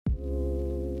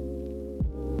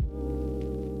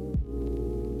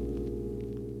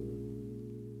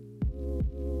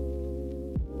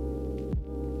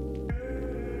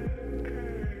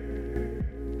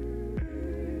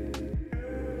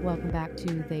welcome back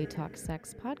to They Talk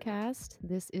Sex podcast.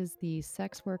 This is the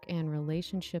sex work and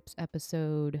relationships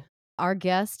episode. Our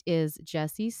guest is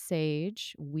Jessie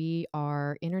Sage. We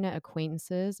are internet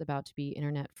acquaintances, about to be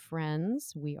internet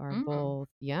friends. We are Mm. both,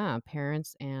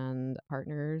 parents and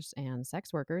partners and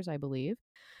sex workers, I believe.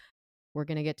 We're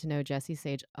going to get to know Jessie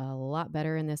Sage a lot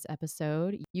better in this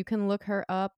episode. You can look her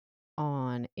up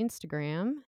on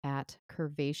Instagram at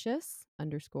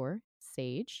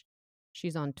curvaceous_sage.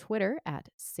 She's on Twitter at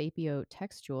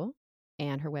sapiotextual,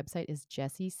 and her website is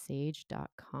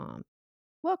jessiesage.com.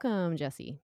 Welcome,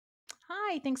 Jessie.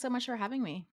 Hi, thanks so much for having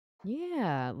me.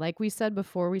 Yeah, like we said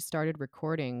before we started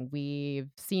recording, we've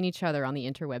seen each other on the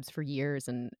interwebs for years,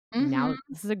 and now Mhm.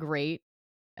 this is a great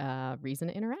reason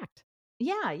to interact.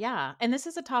 Yeah, and this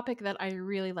is a topic that I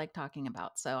really like talking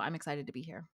about, so I'm excited to be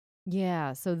here.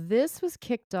 Yeah, so this was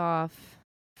kicked off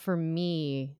for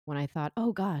me when I thought,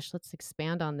 "Oh gosh, let's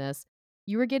expand on this."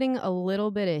 You were getting a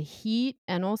little bit of heat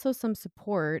and also some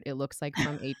support, it looks like,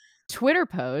 from a Twitter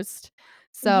post.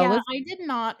 So Yeah, let's I did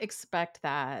not expect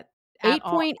that at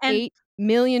all, and 8.8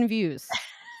 million views.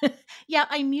 yeah,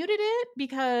 I muted it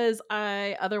because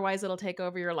I otherwise it'll take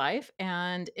over your life,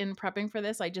 and in prepping for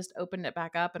this, I just opened it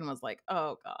back up and was like,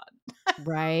 "Oh god."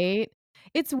 Right?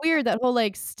 It's weird that whole,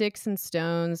 like, "Sticks and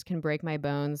stones can break my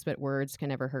bones, but words can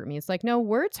never hurt me." It's like, no,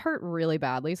 words hurt really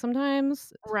badly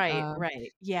sometimes. Uh,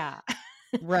 Right, yeah.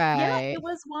 Yeah, right. it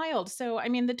was wild. So, I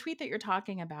mean, the tweet that you're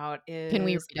talking about Can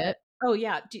we is read that it? oh,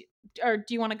 yeah, do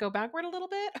you wanna go backward a little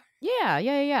bit?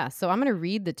 Yeah. So I'm gonna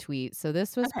read the tweet. So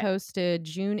this was Okay. posted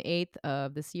June 8th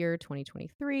of this year,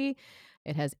 2023.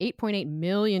 It has 8.8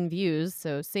 million views.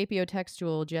 So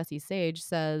sapiotextual Jesse Sage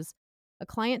says, a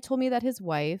client told me that his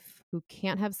wife, who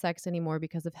can't have sex anymore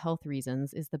because of health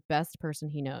reasons, is the best person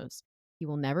he knows. He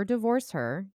will never divorce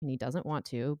her, and he doesn't want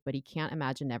to, but he can't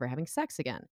imagine never having sex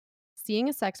again. Seeing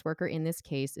a sex worker in this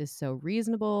case is so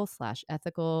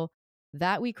reasonable/ethical.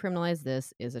 That we criminalize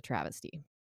this is a travesty.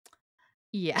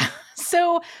 Yeah.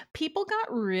 So, people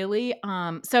got really,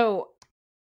 so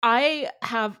I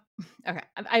have okay,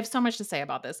 I have so much to say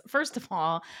about this. First of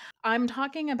all, I'm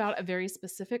talking about a very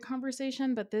specific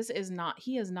conversation, but this is not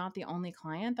he is not the only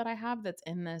client that I have that's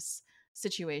in this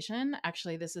situation.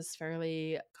 Actually, this is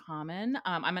fairly common.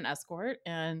 I'm an escort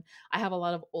and I have a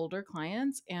lot of older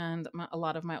clients, and a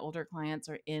lot of my older clients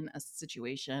are in a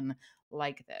situation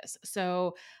like this.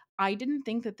 So, I didn't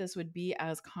think that this would be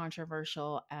as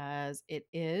controversial as it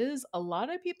is. A lot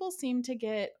of people seem to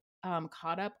get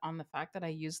caught up on the fact that I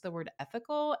used the word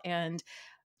ethical and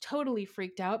totally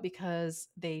freaked out because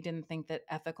they didn't think that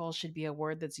ethical should be a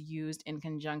word that's used in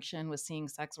conjunction with seeing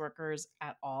sex workers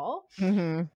at all.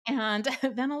 Mhm. And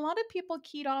then a lot of people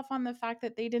keyed off on the fact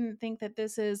that they didn't think that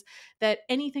that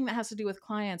anything that has to do with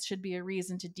clients should be a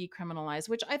reason to decriminalize,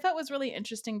 which I thought was really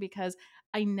interesting because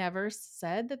I never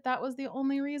said that that was the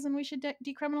only reason we should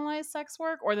decriminalize sex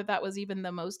work or that that was even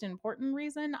the most important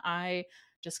reason. I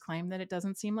just claimed that it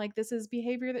doesn't seem like this is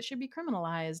behavior that should be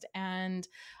criminalized.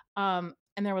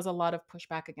 And there was a lot of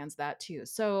pushback against that too.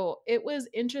 So it was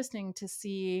interesting to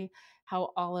see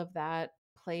how all of that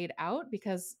played out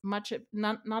because not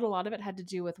a lot of it had to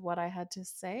do with what I had to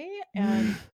say,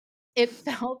 and it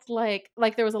felt like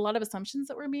there was a lot of assumptions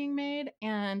that were being made.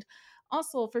 And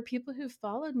also for people who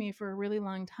followed me for a really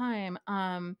long time,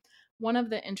 one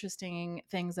of the interesting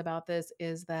things about this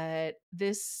is that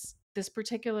this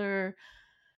particular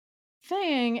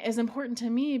thing is important to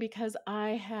me because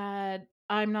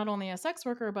I'm not only a sex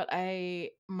worker, but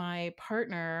my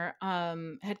partner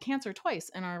had cancer twice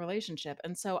in our relationship.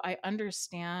 And so I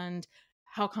understand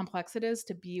how complex it is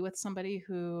to be with somebody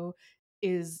who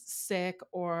is sick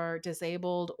or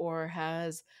disabled or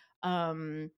has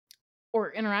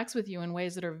or interacts with you in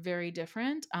ways that are very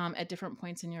different at different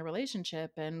points in your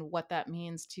relationship, and what that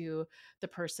means to the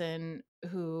person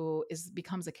who is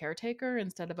becomes a caretaker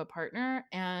instead of a partner.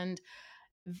 And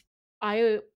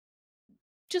I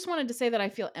just wanted to say that I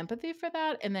feel empathy for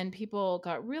that, and then people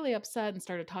got really upset and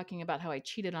started talking about how I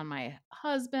cheated on my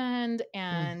husband, Mm,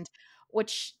 and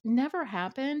which never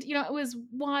happened. It was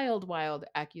wild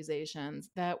accusations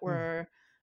that mm, were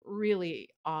really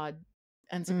odd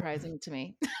and mm, surprising to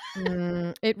me.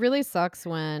 It really sucks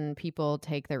when people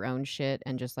take their own shit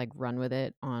and just, like, run with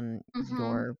it on Mhm.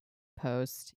 your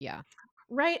post. Yeah.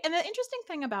 Right, and the interesting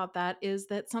thing about that is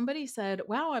that somebody said,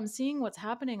 "Wow, I'm seeing what's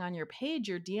happening on your page.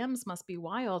 Your DMs must be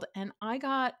wild." And I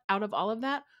got out of all of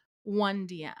that 1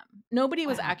 DM. Nobody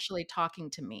was Wow. actually talking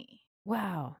to me,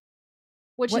 Wow.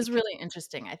 which What is really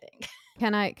interesting, I think.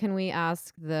 can we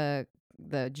ask the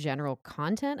general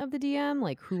content of the DM?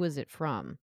 Like, who was it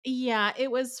from? Yeah,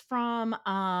 it was from,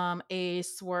 a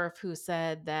swerf who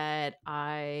said that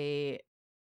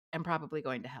am probably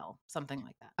going to hell, something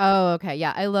like that. Oh, okay,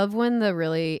 yeah, I love when the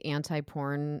really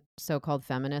anti-porn so-called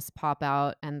feminists pop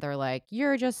out and they're like,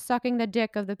 "You're just sucking the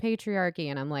dick of the patriarchy,"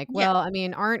 and I'm like, Yeah. "Well, I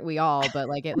mean, aren't we all? But,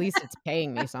 like, at least it's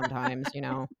paying me sometimes, you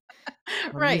know?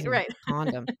 I'm Right, using a right.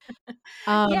 condom."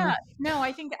 Yeah, Um, no,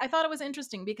 I thought it was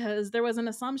interesting because there was an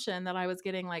assumption that I was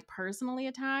getting, like, personally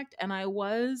attacked, and I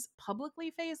was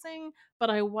publicly facing, but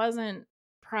I wasn't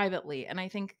privately, and I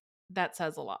think that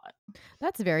says a lot.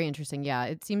 that's very interesting, yeah,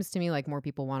 it seems to me like more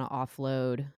people wanna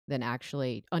offload than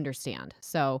actually understand,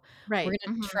 so we're Right,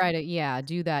 gonna try mhm, to, yeah,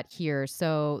 do that here.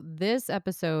 So this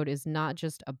episode is not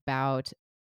just about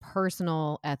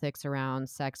personal ethics around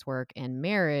sex work and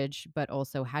marriage, but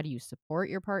also how do you support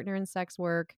your partner in sex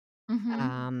work.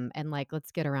 mhm. And like,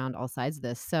 let's get around all sides of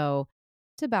this. So,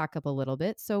 to back up a little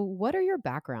bit, so what are your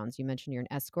backgrounds? You mentioned you're an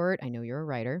escort. I know you're a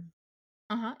writer.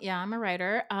 Uh-huh. Yeah, I'm a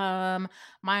writer.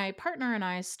 My partner and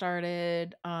I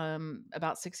started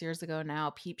about 6 years ago now,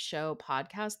 Peep Show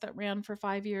podcast that ran for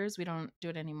 5 years. We don't do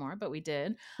it anymore, but we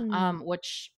did. Mm.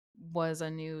 Which was a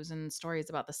news and stories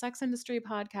about the sex industry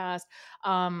podcast.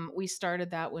 We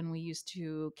started that when we used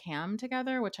to cam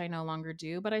together, which I no longer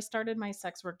do, but I started my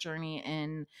sex work journey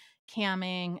in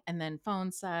camming and then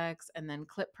phone sex and then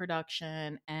clip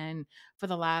production. And for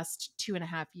the last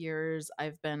 2.5 years,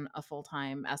 I've been a full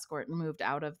time escort and moved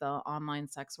out of the online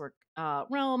sex work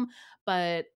realm.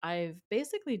 But I've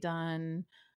basically done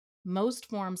most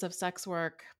forms of sex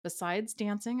work besides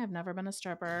dancing. I've never been a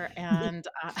stripper, and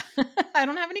I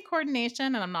don't have any coordination,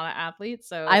 and I'm not an athlete.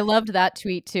 So I loved that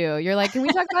tweet too. You're like, "Can we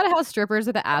talk about how strippers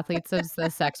are the athletes of the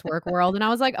sex work world?" And I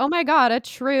was like, "Oh my god, a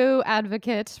true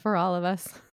advocate for all of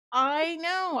us." I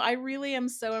know. I really am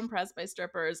so impressed by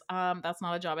strippers. That's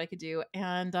not a job I could do.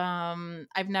 And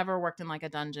I've never worked in like a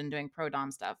dungeon doing pro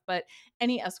dom stuff, but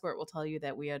any escort will tell you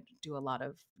that do a lot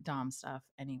of dom stuff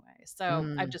anyway. So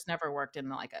I've Mm. just never worked in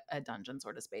like a dungeon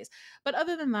sort of space. But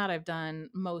other than that, I've done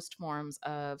most forms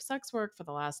of sex work for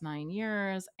the last 9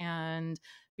 years. And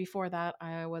before that,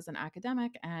 I was an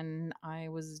academic and I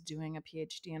was doing a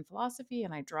PhD in philosophy,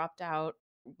 and I dropped out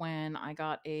when I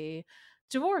got a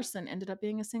divorce and ended up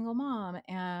being a single mom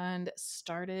and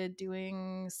started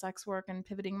doing sex work and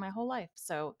pivoting my whole life.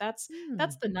 So that's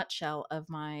Hmm. the nutshell of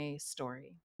my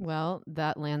story. Well,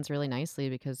 that lands really nicely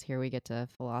because here we get to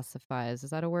philosophize. Is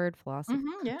that a word? Philosoph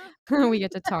Mhm, yeah. We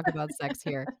get to talk about sex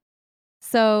here.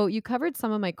 So, you covered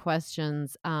some of my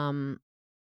questions.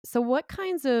 So what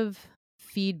kinds of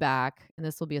feedback, and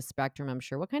this will be a spectrum, I'm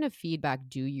sure, what kind of feedback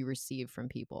do you receive from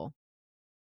people,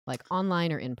 like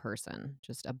online or in person,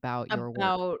 just about your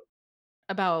work? About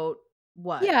about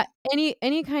what? Yeah,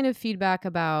 any kind of feedback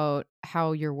about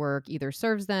how your work either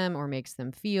serves them or makes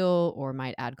them feel or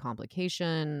might add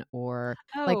complication or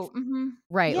like Oh, mhm.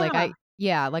 right, like Yeah. I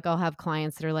yeah, like I'll have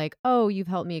clients that are like, "Oh, you've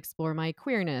helped me explore my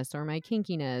queerness or my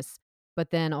kinkiness."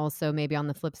 But then also maybe on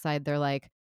the flip side, they're like,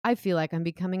 "I feel like I'm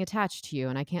becoming attached to you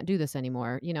and I can't do this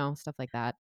anymore," stuff like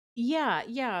that. Yeah,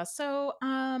 yeah. So,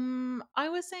 I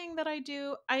was saying that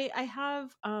I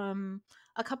have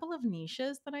a couple of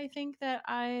niches that I think that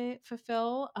I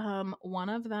fulfill. One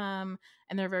of them,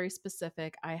 and they're very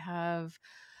specific. I have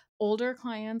older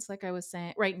clients, like I was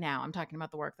saying. Right now, I'm talking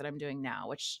about the work that I'm doing now,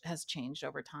 which has changed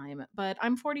over time. But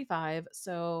I'm 45,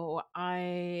 so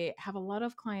I have a lot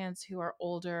of clients who are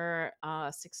older,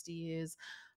 60s,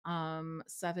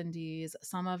 70s.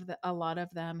 A lot of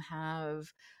them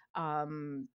have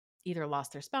um either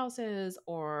lost their spouses,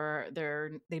 or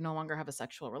they no longer have a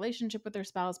sexual relationship with their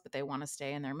spouse, but they want to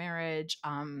stay in their marriage,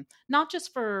 not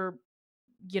just for,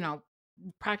 you know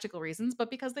practical reasons,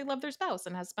 but because they love their spouse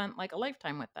and has spent like a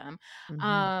lifetime with them.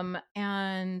 Mhm.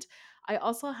 And I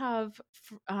also have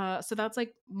so that's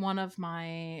like one of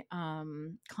my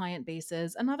client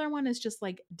bases. Another one is just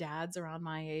like dads around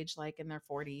my age, like in their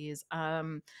 40s,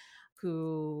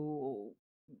 who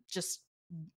just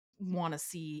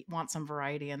want some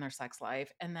variety in their sex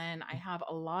life. And then I have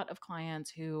a lot of clients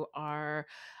who are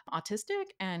autistic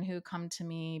and who come to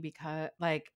me because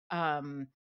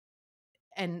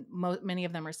and many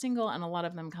of them are single, and a lot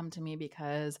of them come to me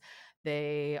because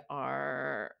they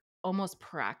are almost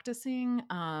practicing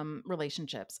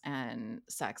relationships and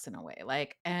sex in a way,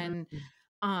 like, and Mhm.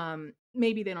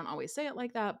 maybe they don't always say it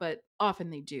like that, but often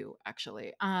they do,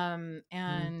 actually.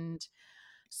 Mhm. And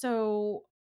so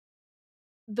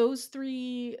those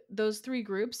three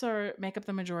groups are make up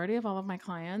the majority of all of my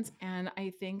clients, and I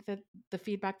think that the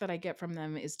feedback that I get from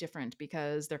them is different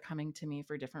because they're coming to me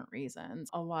for different reasons.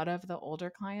 A lot of the older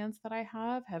clients that I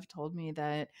have told me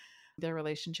that their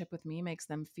relationship with me makes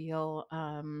them feel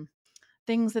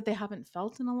things that they haven't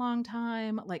felt in a long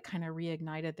time, like kind of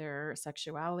reignited their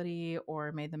sexuality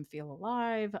or made them feel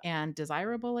alive and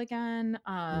desirable again.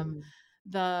 Mhm.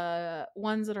 The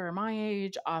ones that are my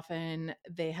age, often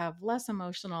they have less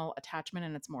emotional attachment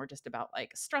and it's more just about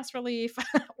like stress relief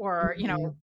or,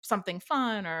 Mhm. something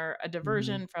fun or a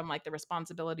Mhm. diversion from like the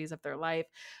responsibilities of their life.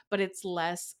 But it's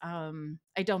less,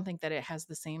 I don't think that it has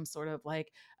the same sort of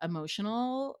like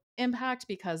emotional impact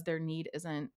because their need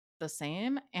isn't the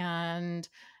same. And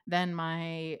then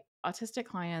my autistic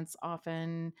clients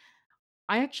often,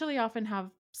 I actually often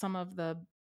have some of the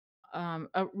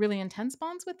really intense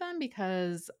bonds with them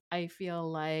because I feel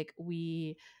like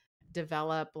we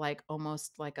develop like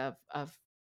almost like a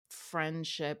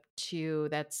friendship too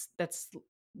that's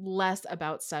less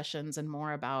about sessions and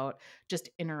more about just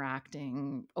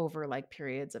interacting over like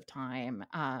periods of time,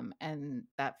 and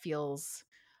that feels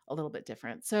a little bit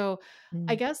different. So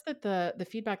I Mm. guess that the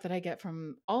feedback that I get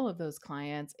from all of those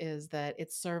clients is that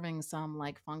it's serving some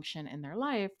like function in their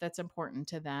life that's important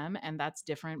to them, and that's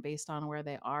different based on where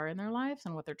they are in their lives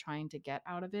and what they're trying to get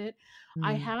out of it.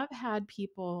 I Mm. have had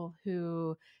people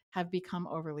who have become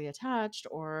overly attached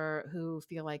or who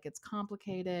feel like it's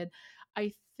complicated.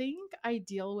 I think I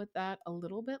deal with that a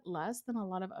little bit less than a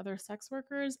lot of other sex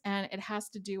workers. And it has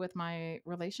to do with my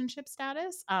relationship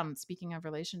status. Speaking of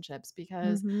relationships,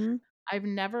 because Mhm. I've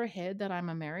never hid that I'm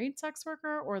a married sex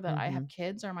worker or that I have Mhm.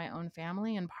 kids or my own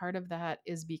family. And part of that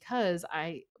is because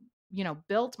I,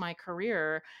 built my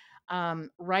career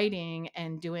writing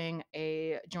and doing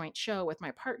a joint show with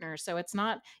my partner. So it's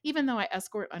not, even though I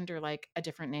escort under like a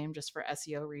different name just for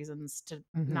SEO reasons to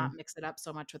not Mhm. mix it up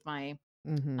so much with my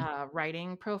Mhm.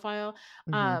 writing profile,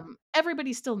 Mhm.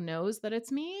 everybody still knows that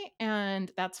it's me.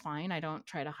 And that's fine. I don't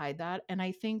try to hide that. And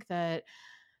I think that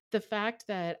the fact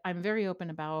that I'm very open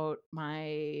about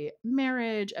my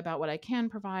marriage, about what I can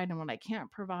provide and what I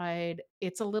can't provide,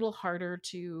 it's a little harder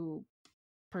to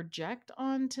project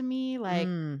onto me.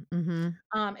 Like, Mm. Mhm.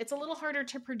 it's a little harder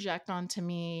to project onto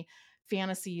me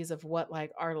fantasies of what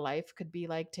like our life could be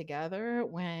like together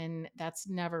when that's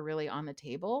never really on the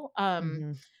table.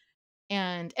 Mhm.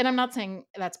 And I'm not saying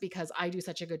that's because I do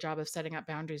such a good job of setting up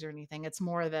boundaries or anything. It's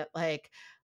more that like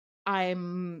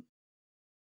I'm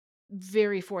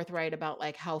very forthright about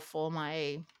like how full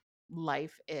my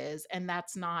life is, and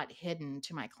that's not hidden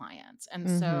to my clients. And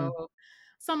Mhm. so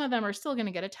some of them are still going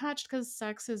to get attached cuz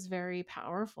sex is very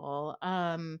powerful.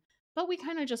 But we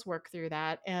kind of just work through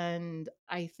that, and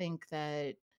I think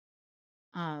that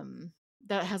um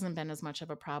that hasn't been as much of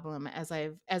a problem as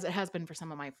it has been for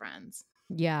some of my friends.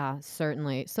 Yeah,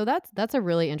 certainly. So that's a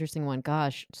really interesting one.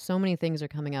 Gosh, so many things are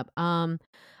coming up.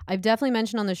 I've definitely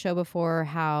mentioned on the show before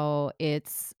how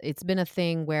it's been a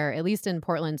thing where at least in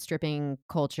Portland stripping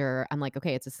culture, I'm like,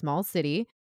 okay, it's a small city.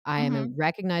 I am a Mhm.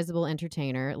 recognizable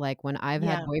entertainer. Like when I've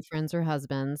had Yeah. boyfriends or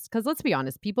husbands, because let's be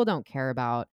honest, people don't care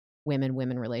about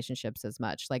women relationships as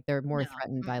much. Like they're more No.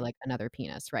 threatened by Mm-mm. like another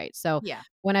penis, right? So Yeah.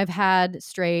 when I've had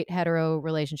straight hetero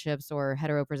relationships or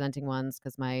hetero presenting ones,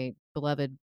 because my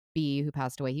beloved B who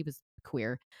passed away, he was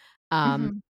queer.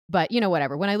 Um, Mhm. but,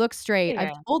 whatever. When I look straight,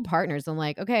 I've Yeah. told partners, I'm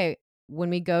like, "Okay, when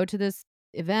we go to this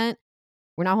event,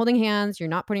 we're not holding hands, you're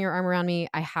not putting your arm around me.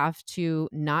 I have to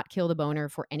not kill the boner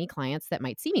for any clients that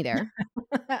might see me there."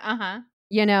 Uh-huh.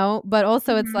 But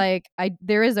also it's Mhm. like I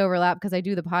there is overlap because I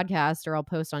do the podcast or I'll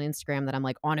post on Instagram that I'm,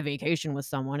 like, on a vacation with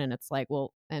someone, and it's like,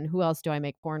 well, and who else do I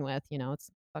make porn with? It's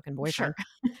fucking Sure. boyfriend.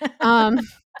 Um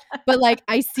But, like,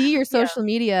 I see your Yeah. social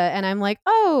media and I'm like,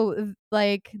 "Oh,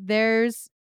 like, there's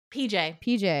PJ.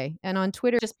 PJ," and on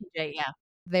Twitter, Just PJ, yeah.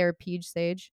 they're Peach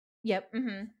Sage. Yep,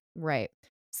 mhm. Right.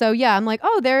 So, yeah, I'm like,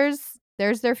 "Oh, there's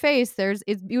their face,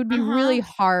 it would be really Uh-huh.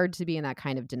 hard to be in that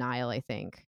kind of denial, I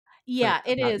think, for Yeah,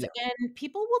 it about is, you." and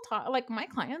people will talk like, my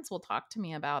clients will talk to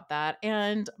me about that,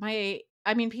 and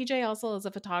I mean, PJ also is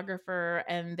a photographer,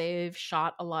 and they've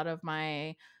shot a lot of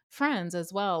my friends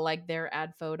as well, like, their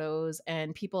ad photos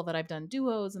and people that I've done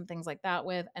duos and things like that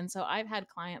with, and so I've had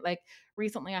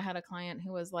recently I had a client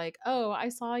who was like, "Oh, I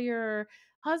saw your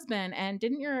husband, and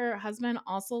didn't your husband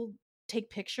also take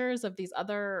pictures of these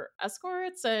other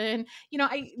escorts?" And,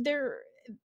 I there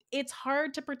it's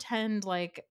hard to pretend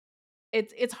like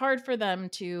it's hard for them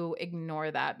to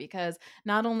ignore that because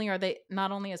not only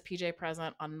is PJ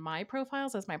present on my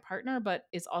profiles as my partner, but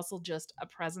is also just a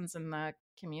presence in the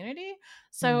community.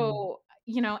 Mhm. So,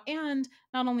 and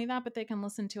not only that, but they can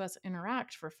listen to us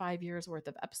interact for 5 years worth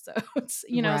of episodes,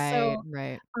 Right, so,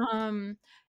 right. um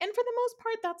and for the most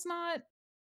part,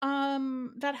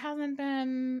 that hasn't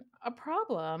been a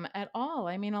problem at all.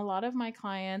 I mean, a lot of my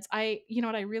clients, I you know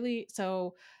what I really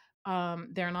so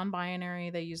They're non-binary,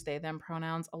 they use they, them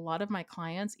pronouns. A lot of my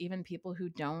clients, even people who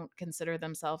don't consider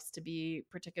themselves to be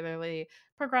particularly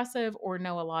progressive or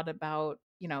know a lot about,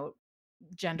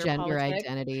 gender Gender politics,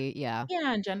 identity, yeah.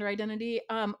 yeah, and gender identity,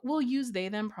 will use they,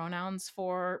 them pronouns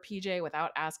for PJ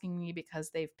without asking me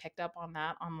because they've picked up on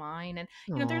that online, and,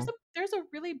 Aw. there's a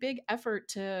really big effort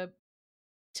to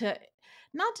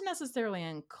not to necessarily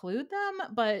include them,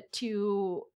 but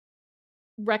to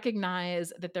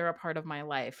recognize that they're a part of my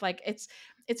life. Like, it's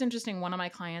interesting, one of my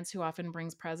clients who often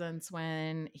brings presents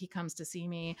when he comes to see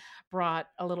me brought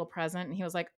a little present, and he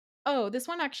was like, "Oh, this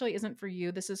one actually isn't for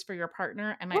you, this is for your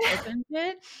partner," and I opened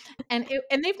it, and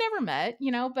they've never met,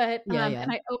 but, Yeah, and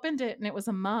yeah. I opened it, and it was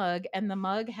a mug, and the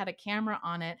mug had a camera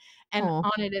on it, and Aw.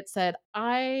 on it, it said,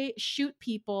 "I shoot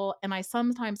people, and I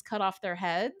sometimes cut off their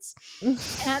heads,"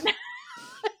 and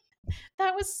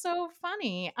that was so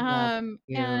funny, That's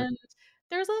cute. and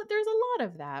there's a lot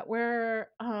of that where,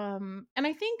 and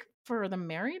I think for the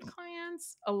married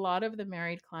clients, a lot of the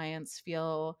married clients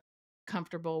feel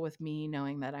comfortable with me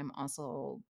knowing that I'm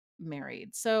also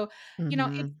married. So,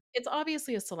 it's Mhm. it's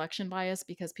obviously a selection bias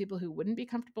because people who wouldn't be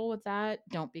comfortable with that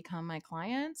don't become my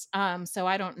clients. So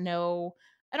I don't know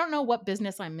what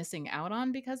business I'm missing out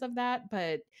on because of that,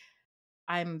 but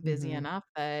I'm busy Mhm. enough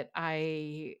that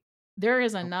I there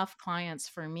is enough clients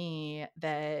for me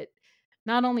that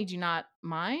not only do not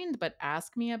mind, but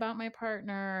ask me about my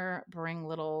partner, bring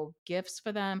little gifts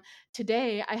for them.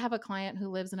 Today, I have a client who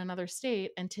lives in another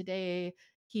state, and today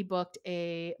he booked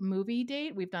a movie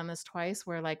date. We've done this twice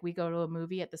where like we go to a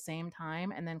movie at the same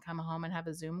time and then come home and have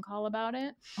a Zoom call about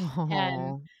it.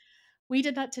 And Oh. we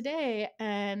did that today,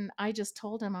 and I just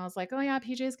told him, I was like, "Oh, yeah,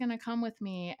 PJ's gonna come with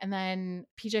me," and then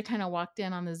PJ kinda walked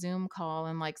in on the Zoom call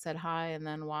and, like, said hi and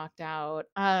then walked out,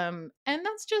 and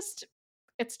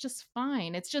it's just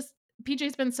fine. It's just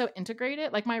PJ's been so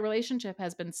integrated, like, my relationship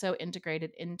has been so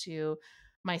integrated into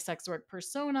my sex work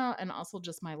persona and also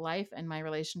just my life and my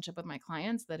relationship with my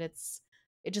clients that it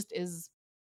just is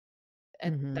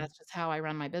Mhm. that's just how I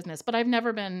run my business, but I've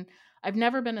never been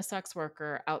a sex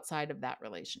worker outside of that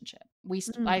relationship.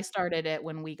 Mm. I started it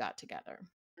when we got together.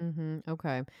 Mhm.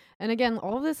 Okay. And again,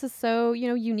 all of this is so,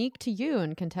 unique to you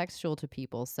and contextual to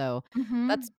people. So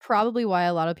that's Mhm. probably why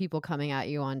a lot of people coming at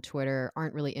you on Twitter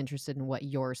aren't really interested in what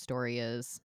your story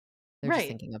is. They're just Right.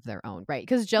 thinking of their own, right?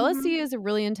 Because Mhm. jealousy is a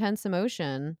really intense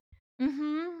emotion.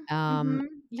 Mhm. Um,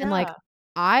 Mhm. and like Yeah.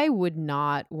 I wouldn't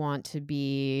want to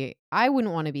be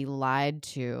lied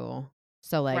to.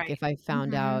 So like Right. if I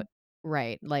found out, Mhm.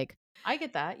 right, like I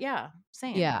get that, yeah,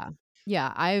 same. yeah.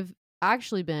 Yeah, I've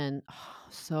actually been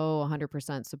so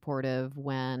 100% supportive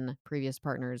when previous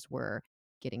partners were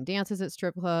getting dances at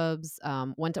strip clubs.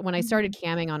 When I started Mhm.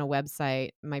 camming on a website,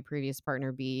 my previous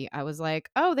partner B, I was like,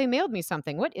 "Oh, they mailed me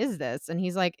something. What is this?" And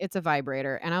he's like, "It's a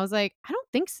vibrator." And I was like, "I don't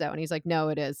think so." And he's like, "No,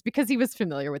 it is," because he was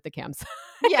familiar with the cam site.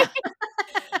 Yeah.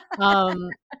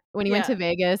 Um, when he went Yeah. to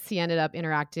Vegas, he ended up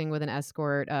interacting with an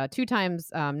escort, 2 times,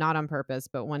 not on purpose,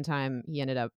 but one time he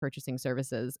ended up purchasing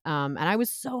services, and I was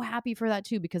so happy for that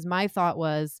too because my thought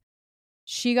was,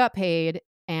 she got paid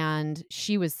and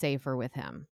she was safer with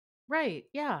him. Right,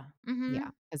 yeah. Yeah,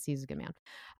 Mhm. because he's a good man.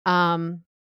 Um,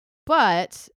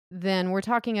 but then we're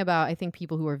talking about, I think,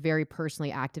 people who are very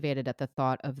personally activated at the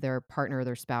thought of their partner or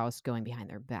their spouse going behind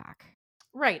their back.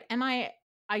 Right, and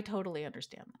I totally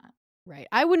understand that. Right.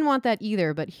 I wouldn't want that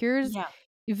either, but here's Yeah.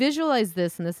 visualize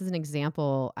this, and this is an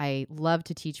example I love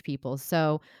to teach people.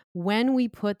 So, when we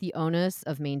put the onus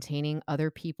of maintaining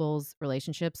other people's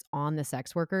relationships on the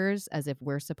sex workers as if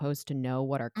we're supposed to know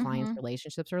what our clients' Mhm.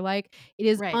 relationships are like, it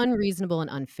is Right. unreasonable and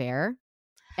unfair.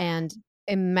 And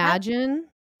That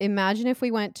imagine if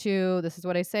we went to this is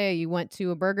what I say, you went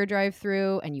to a burger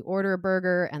drive-through and you order a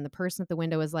burger and the person at the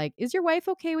window is like, "Is your wife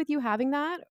okay with you having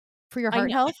that for your I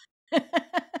heart know. health?"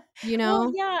 You Well,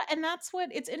 know? yeah, and that's what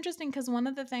it's interesting because one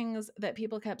of the things that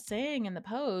people kept saying in the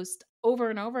post over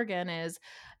and over again is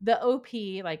the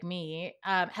OP, like me,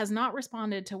 has not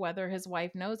responded to whether his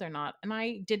wife knows or not. And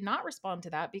I did not respond to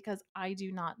that because I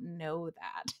do not know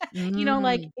that.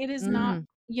 Like Mhm. it is not, Mhm.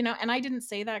 and I didn't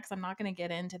say that because I'm not going to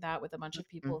get into that with a bunch of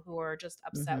people Mhm. who are just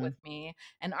upset with Mhm. me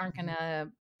and aren't going Mhm.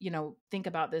 to, think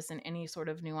about this in any sort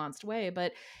of nuanced way.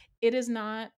 But it is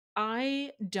not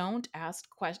I don't ask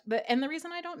questions, and the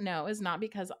reason I don't know is not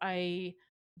because I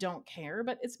don't care,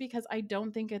 but it's because I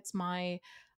don't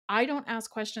ask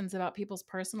questions about people's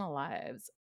personal lives.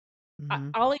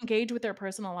 Mhm. I'll engage with their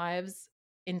personal lives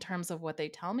in terms of what they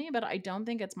tell me, but I don't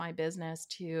think it's my business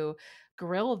to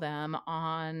grill them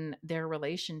on their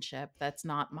relationship that's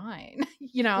not mine,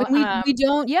 And we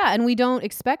don't yeah, and we don't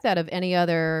expect that of any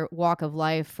other walk of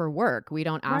life for work. We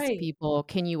don't ask Right. people,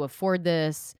 "Can you afford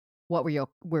this?"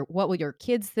 what will your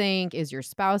kids think? Is your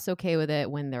spouse okay with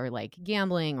it when they're, like,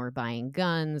 gambling or buying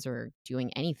guns or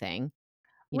doing anything,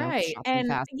 Right, shopping and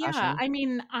fast yeah, fashion? I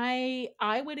mean, I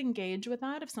would engage with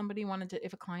that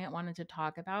if a client wanted to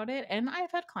talk about it, and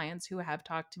I've had clients who have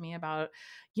talked to me about,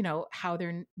 how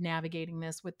they're navigating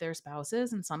this with their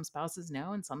spouses, and some spouses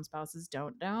know and some spouses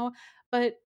don't know,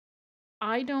 but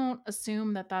I don't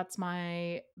assume that that's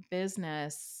my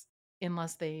business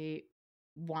unless they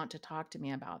want to talk to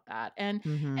me about that. And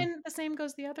Mhm. and the same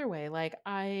goes the other way. Like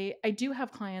I do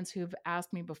have clients who've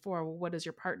asked me before, well, what does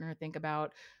your partner think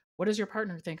about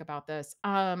this?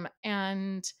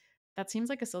 And that seems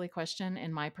like a silly question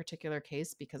in my particular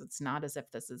case because it's not as if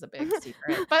this is a big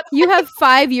secret. But You have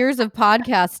 5 years of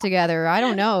podcasts together. I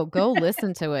don't know. Go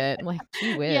listen to it. Like,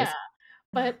 gee yeah, whiz.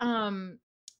 but,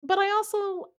 I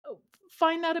also,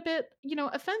 find that a bit,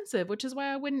 offensive, which is why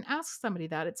I wouldn't ask somebody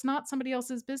that. It's not somebody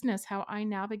else's business how I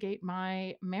navigate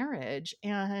my marriage,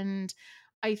 and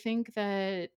I think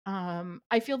that,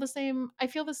 I feel the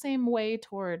same way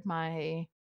toward my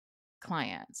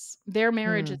clients. Their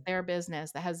marriage is Mm, their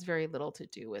business that has very little to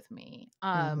do with me,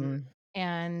 mhm,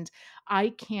 and I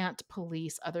can't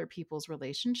police other people's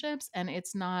relationships, and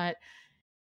it's not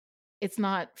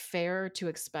fair to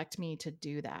expect me to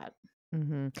do that.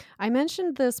 mhm. I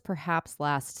mentioned this perhaps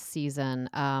last season.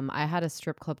 I had a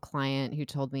strip club client who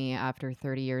told me after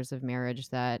 30 years of marriage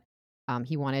that,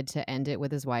 he wanted to end it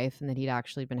with his wife and that he'd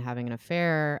actually been having an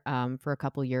affair, for a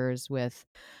couple years with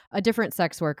a different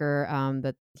sex worker,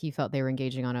 that he felt they were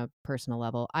engaging on a personal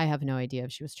level. I have no idea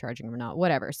if she was charging him or not,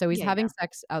 whatever. So he's Yeah, yeah. having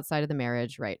sex outside of the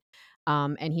marriage, right?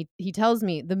 And he tells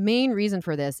me the main reason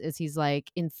for this is he's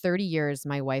like, "In 30 years,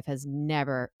 my wife has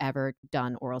never, ever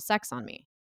done oral sex on me."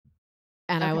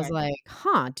 And I was Okay. like,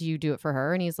 "Huh, do you do it for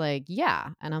her?" And he's like,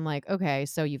 "Yeah." And I'm like, "Okay,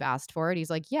 so you've asked for it?" He's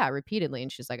like, "Yeah, repeatedly."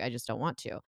 And she's like, "I just don't want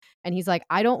to." And he's like,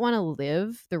 "I don't wanna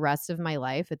live the rest of my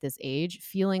life at this age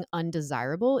feeling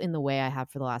undesirable in the way I have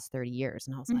for the last 30 years."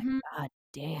 And I was like, Mhm. "God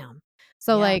damn."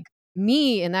 So, Yeah. like,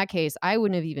 me, in that case, I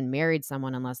wouldn't have even married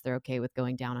someone unless they're okay with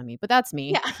going down on me, but that's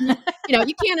me. Yeah.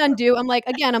 You can't undo I'm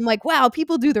like, "Wow,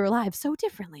 people do their lives so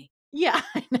differently." Yeah,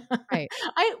 I know. Right.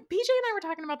 PJ and I were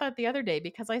talking about that the other day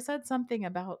because I said something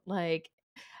about, like,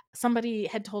 somebody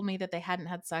had told me that they hadn't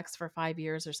had sex for 5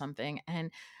 years or something,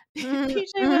 and Mhm,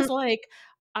 PJ was mhm. like,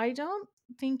 "I don't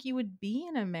think you would be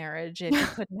in a marriage if you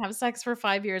couldn't have sex for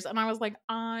 5 years," and I was like,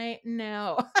 "I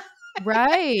know."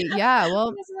 Right, yeah, I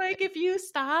well, was like, "If you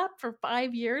stop for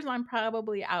 5 years, I'm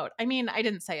probably out." I mean, I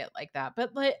didn't say it like that,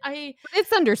 but, like,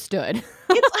 it's understood.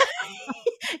 it's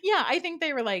yeah, I think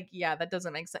they were like, "Yeah, that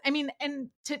doesn't make sense." I mean, and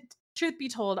truth be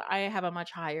told, I have a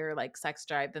much higher, like, sex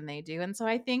drive than they do, and so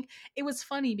I think it was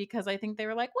funny because I think they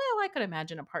were like, "Well, I could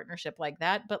imagine a partnership like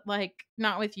that, but, like,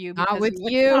 not with you Not because with you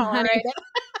wouldn't you, honey. tolerate it."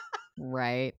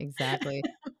 Right, exactly.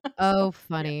 So, Oh,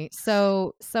 yeah. funny.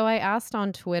 So I asked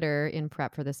on Twitter in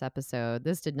prep for this episode,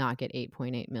 this did not get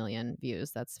 8.8 million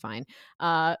views, that's fine.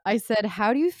 I said,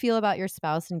 "How do you feel about your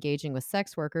spouse engaging with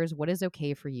sex workers? What is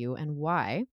okay for you and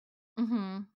why?"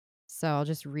 Mhm. So I'll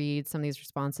just read some of these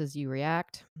responses, you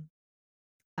react.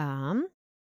 Um,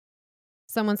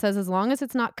 Someone says, "As long as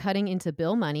it's not cutting into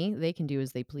bill money, they can do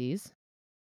as they please."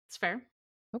 It's fair.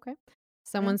 Okay.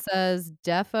 Yeah. Someone says,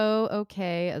 "Defo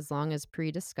okay as long as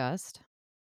pre-discussed."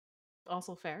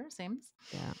 Also fair, seems.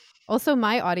 Yeah. Also,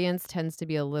 my audience tends to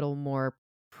be a little more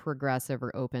progressive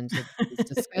or open to these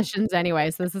discussions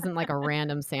anyway, so this isn't like a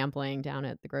random sampling down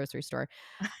at the grocery store.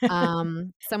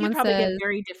 You'd Someone probably get says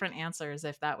very different answers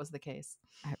if that was the case.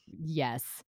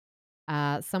 yes.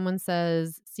 Someone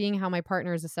says, "Seeing how my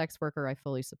partner is a sex worker, I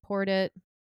fully support it."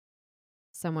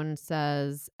 Someone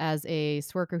says, "As a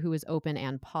sworker who is open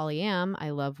and polyam,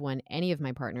 I love when any of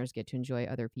my partners get to enjoy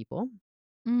other people."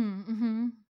 Mm,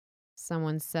 mhm.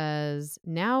 Someone says,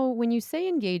 "Now, when you say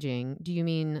engaging, do you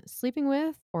mean sleeping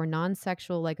with or non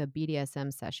sexual like a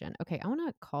BDSM session?" Okay, I want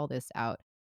to call this out.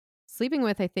 Sleeping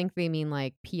with, I think they mean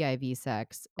like PIV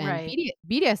sex, and Right.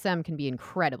 BDSM can be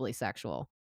incredibly sexual.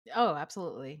 Oh,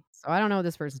 absolutely. So I don't know what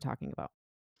this person's talking about.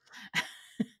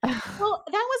 Well,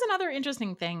 that was another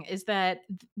interesting thing is that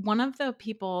one of the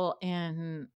people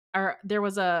in or there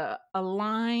was a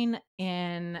line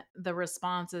in the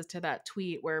responses to that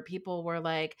tweet where people were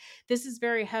like, "This is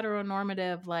very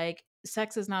heteronormative, like,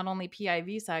 sex is not only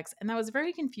PIV sex," and that was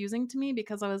very confusing to me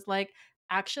because I was like,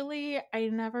 "Actually, I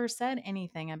never said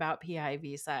anything about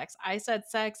PIV sex. I said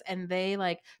sex, and they,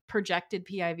 like, projected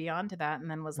PIV onto that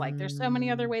and then was like, 'There's so many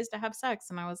other Mm. ways to have sex,'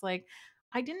 and I was like,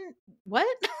 I didn't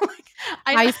what?" Like,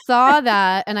 I I saw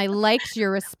that and I liked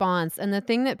your response. And the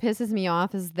thing that pisses me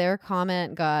off is their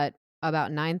comment got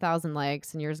about 9,000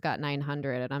 likes and yours got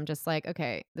 900, and I'm just like,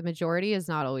 "Okay, the majority is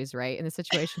not always right in the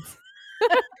situations."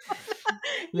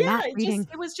 We're Yeah, not reading.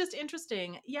 it was just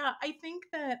interesting. Yeah, I think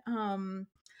that,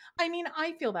 I mean,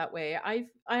 I feel that way.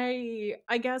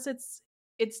 I guess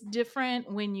it's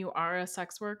different when you are a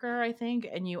sex worker, I think,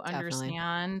 and you Definitely.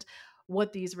 understand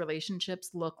what these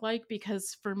relationships look like,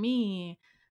 because for me,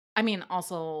 I mean,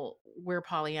 also we're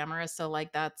polyamorous, so, like,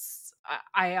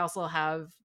 I also have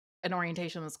an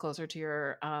orientation that's closer to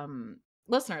your,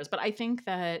 listeners, but I think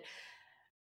that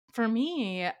for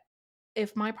me,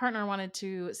 if my partner wanted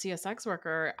to see a sex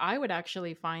worker, I would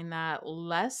actually find that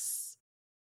less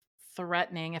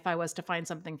threatening if I was to find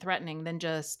something threatening than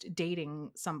just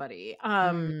dating somebody.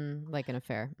 Like an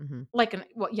affair. Mhm.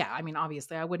 Well, yeah, I mean,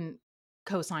 obviously, I wouldn't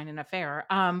co-sign an affair,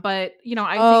 but, I Oh,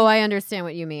 think I understand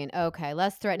what you mean. Okay,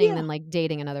 less threatening yeah, than, like,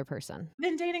 dating another person.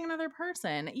 than dating another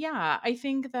person. Yeah, I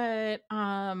think that,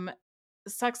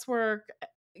 sex work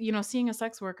seeing a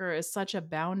sex worker is such a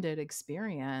bounded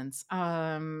experience,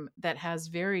 that has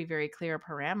very, very clear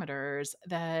parameters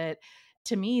that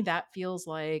to me, that feels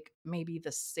like maybe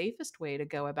the safest way to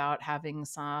go about having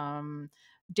some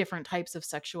different types of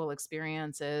sexual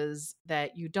experiences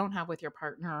that you don't have with your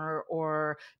partner,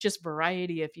 or just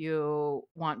variety if you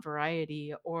want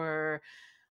variety, or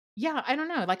yeah, I don't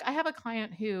know. Like, I have a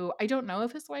client who I don't know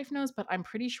if his wife knows, but I'm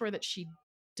pretty sure that she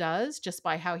does just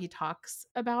by how he talks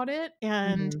about it.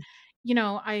 And, Mhm.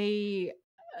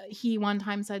 he one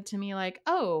time said to me, like,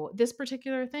 "Oh, this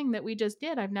particular thing that we just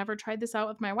did, I've never tried this out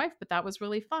with my wife, but that was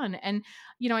really fun." And,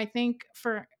 I think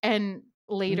and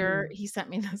later Mhm. he sent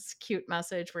me this cute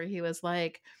message where he was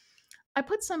like, "I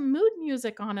put some mood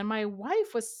music on and my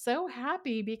wife was so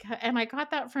happy because and I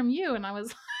got that from you." And I was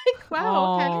like,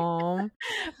 "Wow, okay." Aw.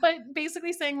 But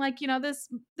basically saying like,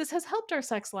 this has helped our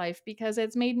sex life because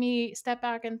it's made me step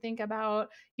back and think about,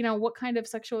 what kind of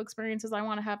sexual experiences I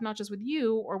want to have, not just with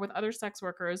you or with other sex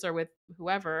workers or with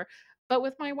whoever, but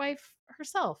with my wife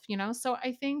herself. So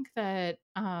I think that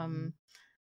Mhm.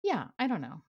 yeah, I don't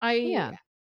know. I Yeah,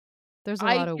 there's a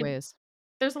I lot of could ways.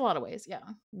 there's a lot of ways,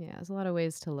 yeah. Yeah, there's a lot of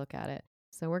ways to look at it.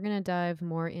 So we're going to dive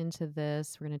more into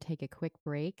this. We're going to take a quick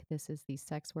break. This is the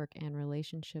Sex Work and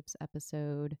Relationships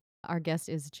episode. Our guest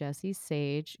is Jessie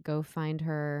Sage. Go find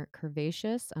her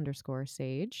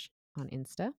curvaceous_sage on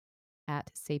Insta,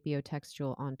 at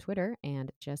sapiotextual on Twitter,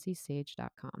 and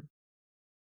jessiesage.com.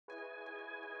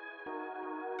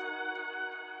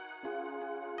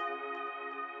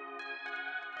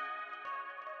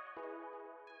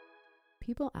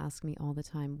 People ask me all the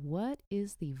time, what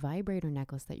is the vibrator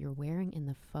necklace that you're wearing in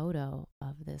the photo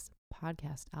of this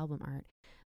podcast album art?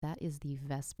 That is the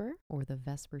Vesper, or the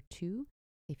Vesper 2.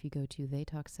 If you go to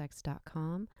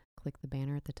theytalksex.com, click the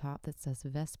banner at the top that says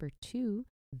Vesper 2.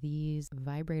 These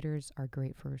vibrators are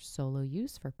great for solo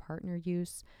use, for partner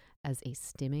use, as a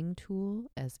stimming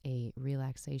tool, as a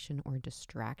relaxation or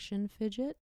distraction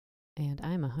fidget. And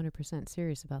I'm 100%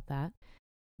 serious about that.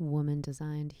 Woman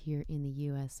designed here in the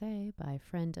USA by a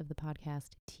friend of the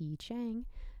podcast, T. Chang.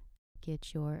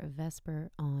 Get your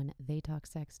Vesper on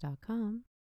theytalksex.com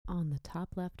on the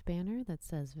top left banner that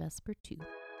says Vesper 2.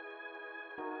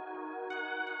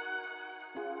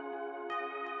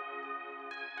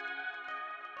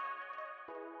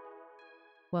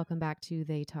 Welcome back to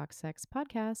They Talk Sex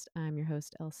podcast. I'm your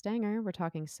host, Elle Stanger. We're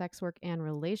talking sex work and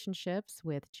relationships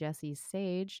with Jessie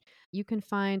Sage. You can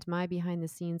find my behind the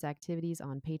scenes activities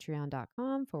on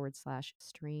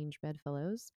patreon.com/strange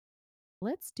bedfellows.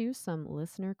 Let's do some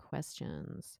listener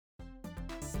questions.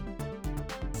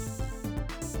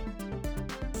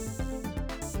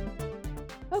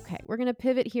 Okay, we're going to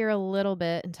pivot here a little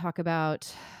bit and talk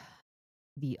about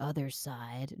the other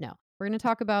side. No, we're going to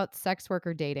talk about sex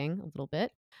worker dating a little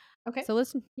bit. Okay. So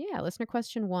listener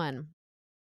question 1.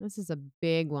 This is a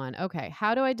big one. Okay,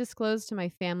 how do I disclose to my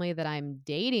family that I'm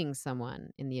dating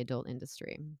someone in the adult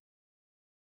industry?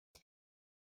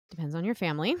 Depends on your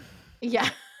family. Yeah.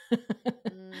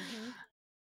 Mhm.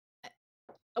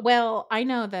 Well, I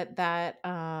know that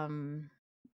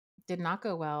did not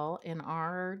go well in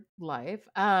our life.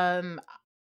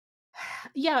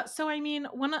 Yeah, so I mean,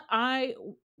 when I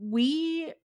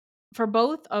we for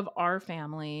both of our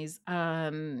families,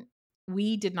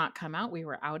 we did not come out. We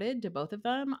were outed to both of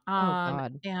them. Oh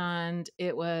God. And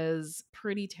it was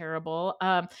pretty terrible.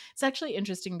 It's actually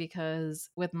interesting because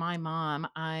with my mom,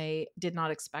 I did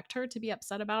not expect her to be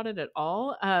upset about it at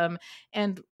all.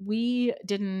 And we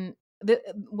didn't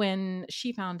when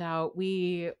she found out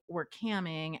we were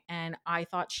camming, and I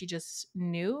thought she just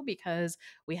knew because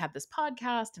we had this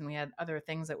podcast and we had other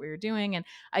things that we were doing, and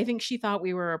I think she thought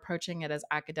we were approaching it as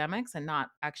academics and not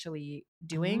actually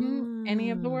doing any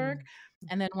of the Ah. work.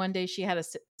 And then one day she had a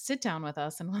sit down with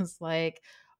us and was like,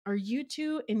 "Are you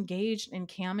two engaged in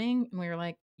camming?" And we were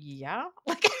like, "Yeah."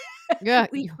 Like, Yeah,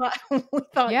 we thought we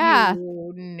thought yeah,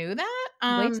 you knew that.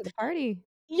 late to the party.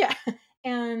 Yeah.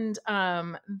 And,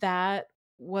 that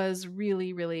was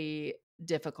really, really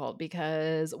difficult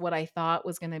because what I thought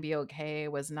was gonna be okay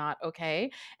was not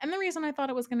okay, and the reason I thought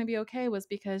it was gonna be okay was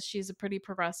because she's a pretty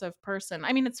progressive person.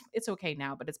 I mean, it's okay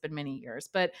now, but it's been many years,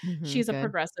 but Mhm, she's a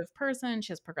good. progressive person,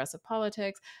 she has progressive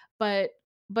politics, but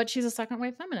she's a second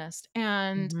wave feminist,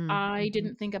 and Mhm, I mhm.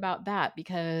 didn't think about that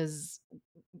because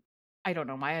I don't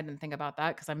know why I didn't think about that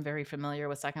because 'cause I'm very familiar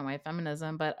with second wave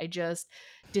feminism, but I just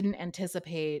didn't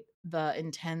anticipate the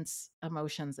intense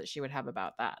emotions that she would have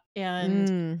about that.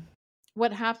 And Mm.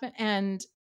 what happened and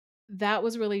that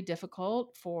was really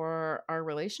difficult for our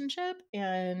relationship,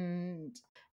 and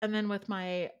then with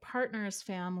my partner's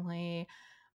family,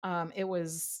 it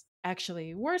was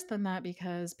actually worse than that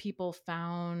because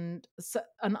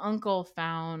an uncle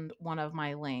found one of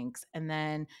my links and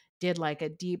then did like a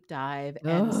deep dive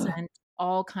and Ugh. sent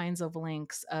all kinds of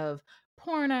links of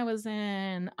porn I was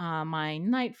in, my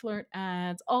night flirt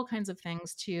ads, all kinds of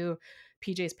things to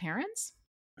PJ's parents.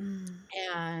 Mm.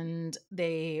 And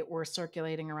they were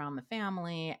circulating around the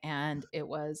family, and it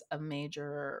was a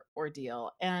major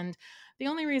ordeal. And the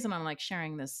only reason I'm like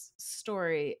sharing this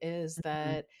story is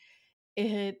Mhm. that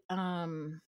it,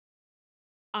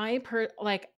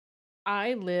 like,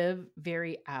 I live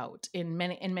very out in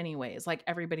many ways. Like,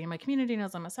 everybody in my community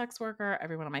knows I'm a sex worker,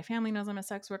 everyone in my family knows I'm a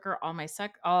sex worker,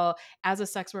 all as a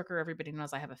sex worker, everybody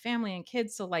knows I have a family and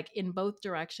kids, so, like, in both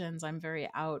directions, I'm very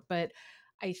out, but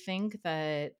I think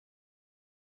that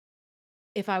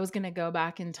if I was gonna go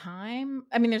back in time,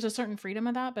 I mean, there's a certain freedom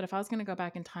of that, but if I was gonna go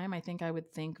back in time, I think I would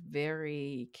think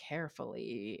very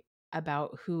carefully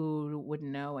about who would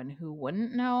know and who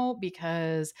wouldn't know,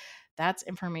 because that's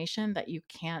information that you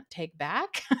can't take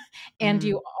back, and Mm.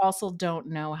 you also don't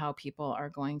know how people are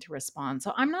going to respond.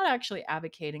 So I'm not actually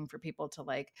advocating for people to,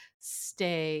 like,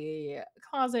 stay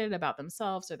closeted about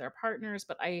themselves or their partners,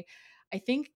 but I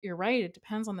think you're right, it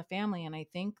depends on the family, and I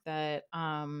think that,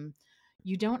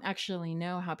 you don't actually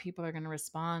know how people are going to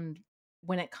respond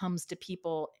when it comes to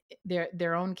people,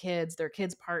 their own kids, their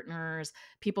kids partners,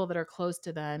 people that are close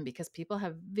to them, because people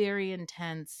have very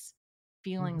intense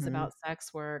feelings Mhm. about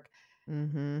sex work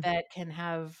Mhm. that can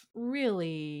have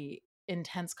really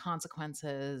intense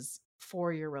consequences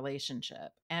for your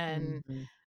relationship, and Mhm.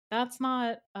 that's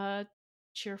not a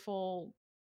cheerful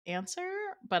answer,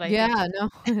 but I think Yeah, that's no,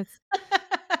 it's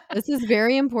this is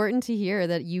very important to hear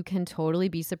that you can totally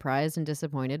be surprised and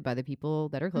disappointed by the people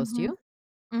that are close to Mhm, you.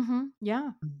 mhm,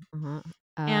 yeah. Uh-huh.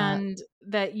 And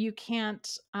that you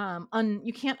can't,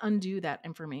 you can't undo that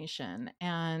information.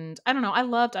 And I don't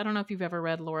know if you've ever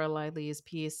read Lorelei Lee's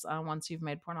piece, Once You've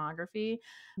Made Pornography,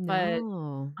 but,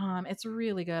 No. it's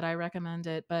really good, I recommend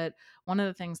it, but one of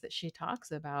the things that she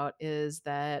talks about is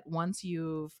that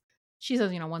she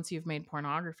says, once you've made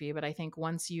pornography, but I think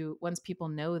once people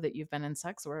know that you've been in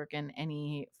sex work in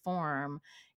any form,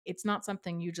 it's not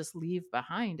something you just leave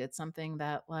behind. It's something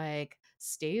that, like,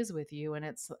 stays with you, and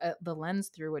it's, the lens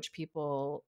through which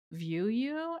people view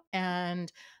you,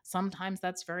 and sometimes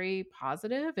that's very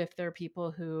positive if there are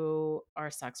people who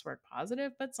are sex work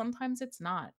positive, but sometimes it's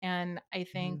not. And I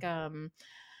think, Mhm.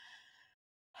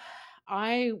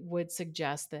 I would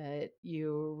suggest that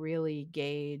you really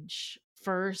gauge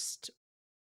first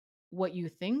what you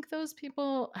think those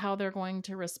people how they're going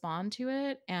to respond to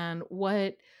it, and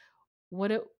what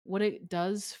it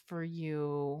does for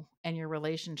you and your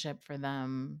relationship for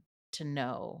them to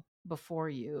know before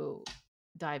you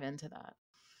dive into that.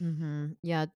 Mhm.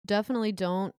 Yeah, definitely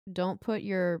don't put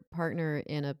your partner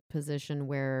in a position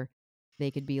where they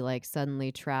could be, like,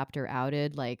 suddenly trapped or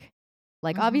outed,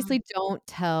 Mhm. obviously, don't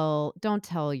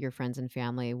tell your friends and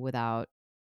family without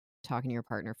talking to your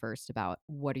partner first about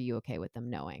what are you okay with them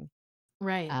knowing.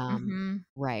 Right. Um, Mhm.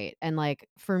 right, and, like,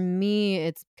 for me,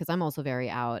 it's because 'cause I'm also very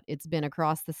out, it's been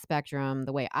across the spectrum,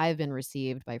 the way I've been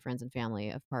received by friends and family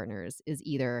of partners is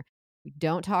either we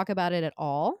don't talk about it at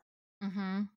all,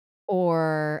 Mhm.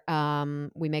 or,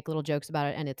 we make little jokes about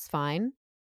it and it's fine,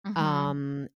 Mhm.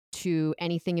 to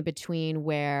anything in between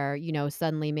where,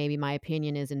 suddenly maybe my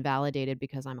opinion is invalidated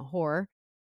because I'm a whore,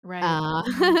 Right. Uh,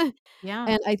 Mhm.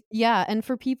 Yeah. and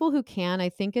for people who can, I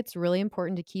think it's really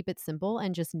important to keep it simple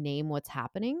and just name what's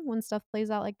happening when stuff plays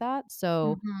out like that.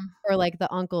 So, Mhm. or like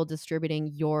the uncle distributing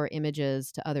your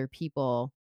images to other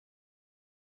people,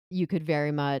 you could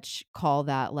very much call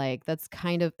that like that's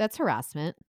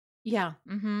harassment, Yeah.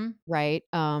 Mhm. right?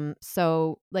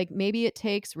 So like maybe it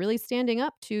takes really standing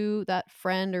up to that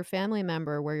friend or family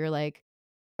member where you're like,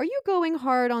 "Are you going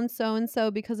hard on so and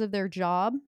so because of their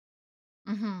job?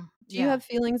 Mhm. Do you Yeah. have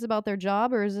feelings about their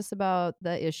job or is this about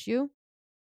the issue?"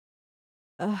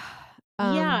 Ugh,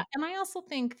 Yeah, um, and I also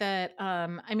think that,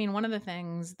 I mean, one of the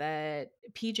things that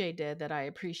PJ did that I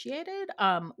appreciated,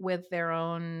 with their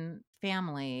own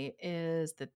family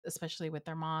is that, especially with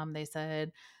their mom, they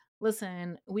said,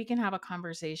 "Listen, we can have a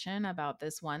conversation about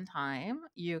this one time.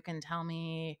 You can tell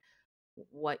me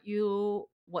what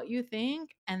you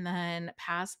think, and then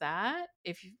past that,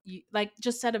 if you like,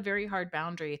 just set a very hard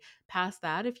boundary. Past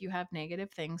that, if you have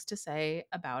negative things to say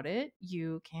about it,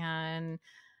 you can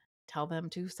tell them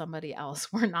to somebody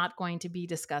else. We're not going to be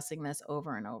discussing this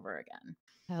over and over again."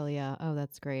 hell yeah. Oh,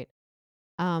 that's great.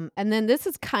 And then this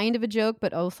is kind of a joke,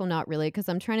 but also not really, because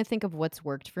I'm trying to think of what's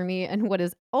worked for me. And what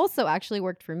has also actually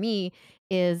worked for me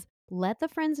is let the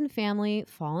friends and family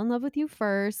fall in love with you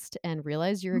first and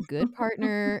realize you're a good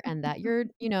partner and that you're,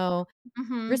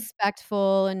 Mhm.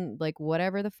 respectful and like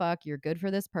whatever the fuck, you're good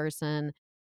for this person.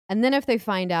 And then if they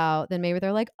find out, then maybe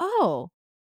they're like, oh,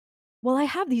 well, I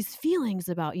have these feelings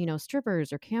about,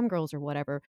 strippers or cam girls or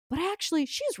whatever, but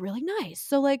she's really nice.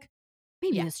 So, like,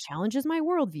 maybe Yeah. this challenges my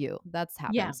worldview. That's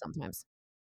Yeah. happened sometimes.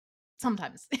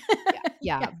 Sometimes. Yeah.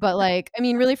 Yeah. Yeah. But, like, I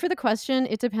mean, really for the question,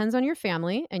 it depends on your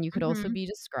family. And you could also Mhm. be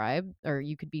described or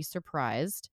you could be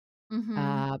surprised.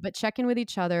 Mhm. But check in with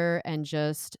each other and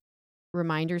just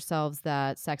remind yourselves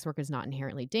that sex work is not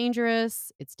inherently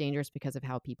dangerous. It's dangerous because of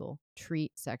how people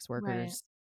treat sex Right. workers.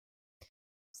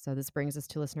 So, this brings us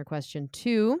to listener question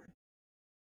 2.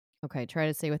 Okay. Try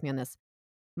to stay with me on this.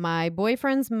 My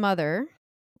boyfriend's mother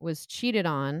was cheated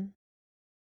on.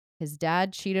 His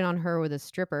dad cheated on her with a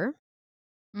stripper.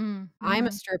 Mm, I'm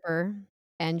a mhm. stripper,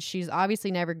 and she's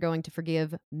obviously never going to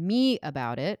forgive me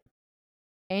about it.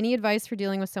 Any advice for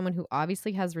dealing with someone who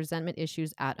obviously has resentment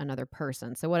issues at another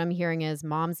person? So, what I'm hearing is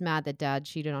mom's mad that dad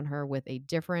cheated on her with a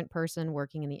different person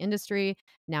working in the industry.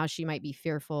 Now she might be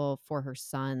fearful for her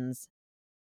son's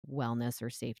wellness or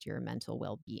safety or mental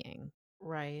well being.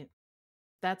 Right.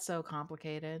 That's so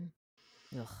complicated.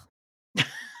 Ugh.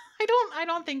 I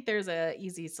don't think there's a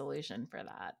easy solution for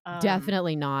that.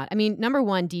 Definitely not. I mean, number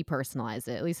one, depersonalize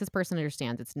it. At least this person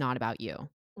understands it's not about you.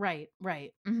 Right,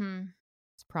 right. Mhm.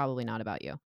 It's probably not about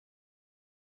you.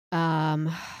 Um,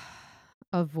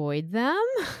 avoid them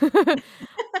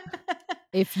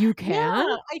if you Yeah, can.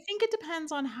 I think it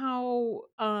depends on how,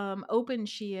 open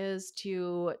she is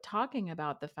to talking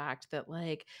about the fact that,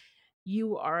 like,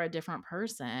 you are a different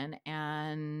person,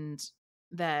 and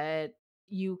that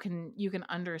you can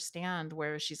understand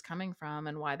where she's coming from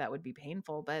and why that would be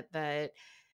painful, but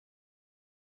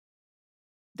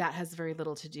that has very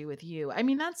little to do with you. I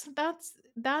mean, that's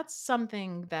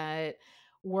something that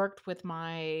worked with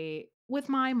my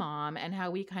mom, and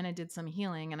how we kinda did some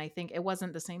healing, and I think it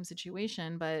wasn't the same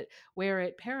situation, but where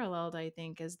it paralleled, I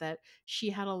think, is that she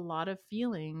had a lot of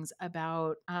feelings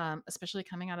about, especially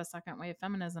coming out of second wave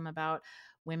feminism, about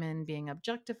women being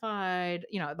objectified,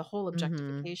 the whole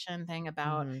Mhm. objectification thing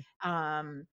about, Mhm.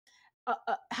 um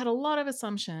had a lot of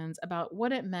assumptions about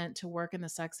what it meant to work in the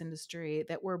sex industry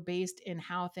that were based in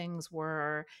how things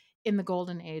were in the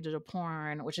golden age of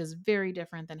porn, which is very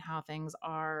different than how things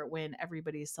are when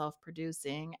everybody's self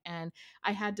producing. And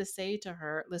I had to say to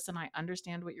her, "Listen, I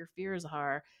understand what your fears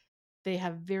are. They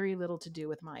have very little to do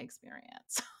with my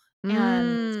experience."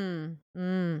 And Mm.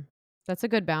 Mm. That's a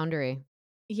good boundary.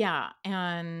 yeah,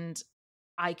 and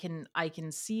I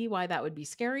can see why that would be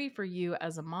scary for you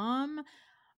as a mom,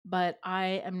 but I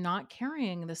am not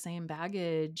carrying the same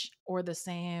baggage or the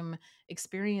same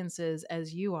experiences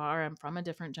as you are. I'm from a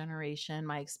different generation.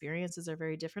 My experiences are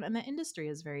very different, and the industry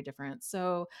is very different.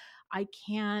 So I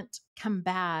can't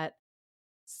combat,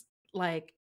 s-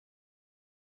 like,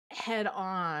 head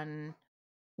on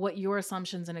what your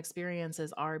assumptions and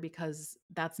experiences are, because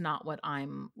that's not what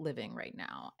I'm living right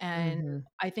now. And Mhm.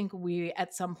 I think we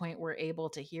at some point were able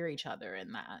to hear each other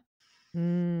in that.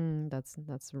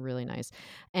 That's really nice.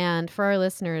 And for our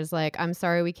listeners, like, I'm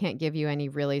sorry we can't give you any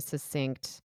really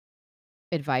succinct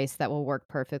advice that will work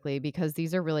perfectly because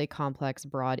these are really complex,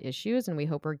 broad issues, and we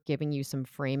hope we're giving you some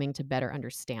framing to better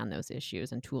understand those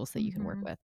issues and tools that you can work Mhm.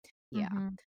 with. Yeah.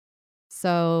 Mhm.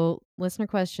 So, listener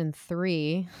question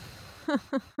 3.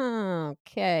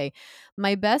 Okay.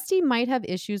 My bestie might have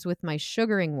issues with my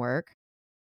sugaring work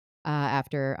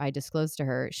after I disclosed to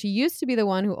her. She used to be the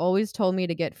one who always told me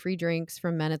to get free drinks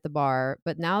from men at the bar,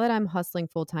 but now that I'm hustling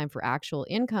full time for actual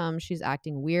income, she's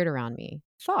acting weird around me.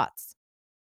 Thoughts?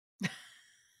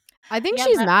 I think Yeah,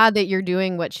 she's that mad that you're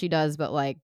doing what she does, but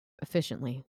like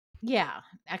efficiently. yeah,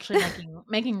 actually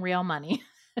making real money.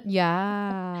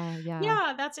 Yeah, yeah.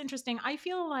 Yeah, that's interesting. I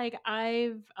feel like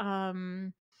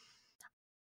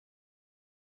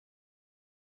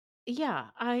yeah,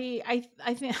 I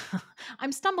think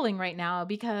I'm stumbling right now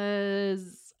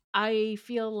because I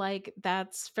feel like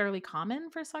that's fairly common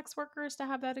for sex workers to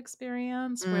have that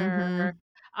experience where Mhm.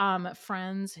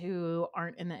 friends who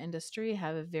aren't in the industry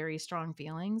have very strong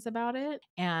feelings about it,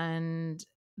 and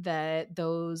that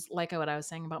those, like what I was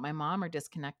saying about my mom, are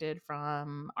disconnected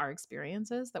from our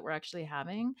experiences that we're actually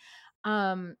having.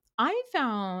 I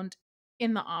found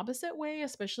in the opposite way,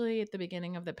 especially at the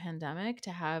beginning of the pandemic,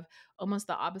 to have almost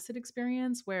the opposite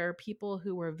experience where people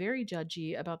who were very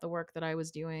judgy about the work that I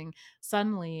was doing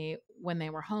suddenly, when they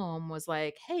were home, was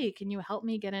like, "Hey, can you help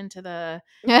me get into the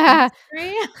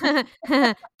industry?"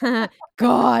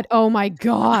 God, oh my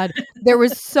god. There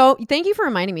was so thank you for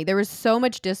reminding me. There was so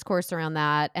much discourse around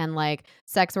that and, like,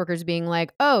 sex workers being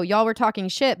like, "Oh, y'all were talking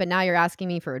shit, but now you're asking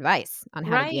me for advice on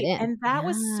how to get Right, in." and that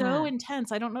was so Yeah.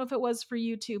 intense. I don't know if it was for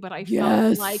you too, but I felt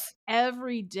like Yes.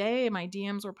 every day my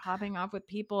DMs were popping off with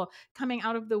people coming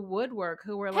out of the woodwork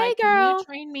who were "Hey, like, "Can you girl."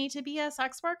 train me to be a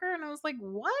sex worker?" And I was like,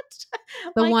 "What?"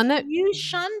 The Like, one that "You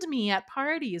shunned me at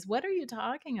parties. What are you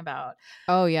talking about?"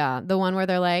 Oh, yeah. The one where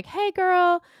they're like, "Hey,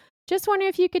 girl, just wondering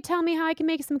if you could tell me how I can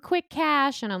make some quick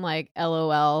cash." And I'm like,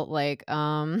 "LOL." Like,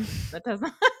 That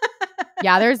doesn't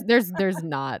yeah, there's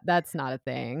not that's not a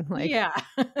thing. Like, Yeah.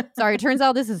 sorry, turns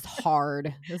out this is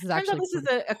hard. This is Turns out actually this is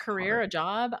pretty a career, hard. a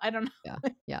job. I don't Yeah.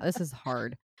 know. Yeah, this is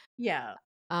hard. Yeah.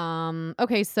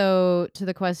 Okay, so to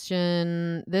the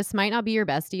question, this might not be your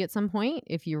bestie at some point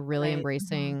if you're really Right.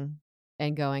 Mhm. embracing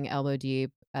and going elbow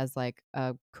deep as like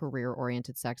a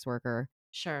career-oriented sex worker.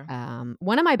 Sure.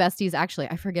 One of my besties actually,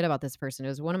 I forget about this person. It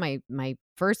was one of my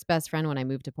first best friend when I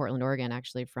moved to Portland, Oregon,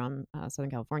 actually from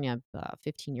Southern California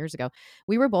 15 years ago.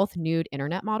 We were both nude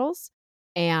internet models,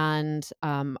 and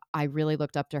I really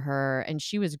looked up to her, and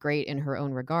she was great in her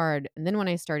own regard. And then when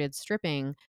I started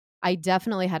stripping, I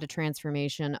definitely had a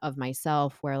transformation of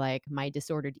myself where like my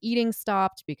disordered eating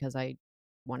stopped because I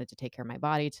wanted to take care of my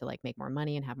body to like make more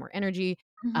money and have more energy.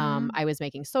 Mhm. I was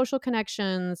making social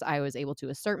connections. I was able to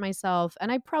assert myself,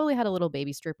 and I probably had a little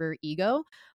baby stripper ego.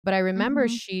 But I remember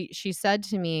Mhm. she said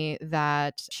to me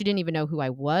that she didn't even know who I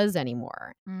was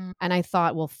anymore, Mm. and I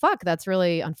thought, well, fuck, that's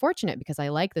really unfortunate because I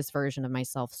like this version of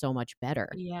myself so much better.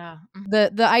 Yeah.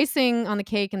 The icing on the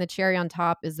cake and the cherry on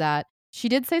top is that she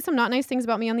did say some not nice things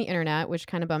about me on the internet, which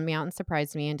kind of bummed me out and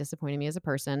surprised me and disappointed me as a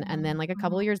person. And then, Mhm. like a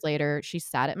couple Mhm. of years later, she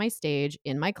sat at my stage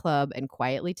in my club and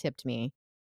quietly tipped me.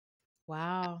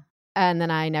 Wow. And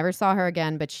then I never saw her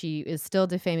again, but she is still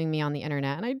defaming me on the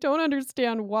internet, and I don't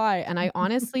understand why. And I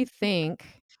honestly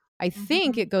think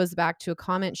Mhm. it goes back to a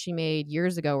comment she made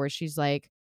years ago where she's like,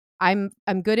 I'm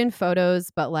good in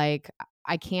photos, but, like,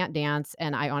 I can't dance,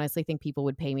 and I honestly think people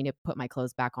would pay me to put my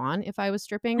clothes back on if I was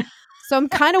stripping. So I'm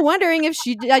kinda wondering if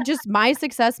I just my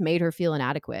success made her feel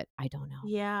inadequate. I don't know.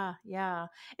 Yeah, yeah.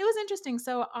 It was interesting.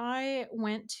 So I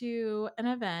went to an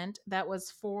event that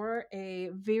was for a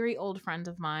very old friend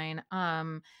of mine,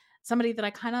 somebody that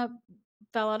I kind of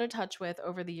fell out of touch with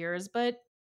over the years, but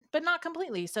not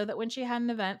completely. So that when she had an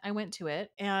event, I went to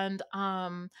it, and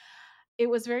it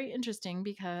was very interesting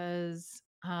because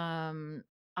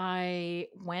I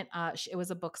went it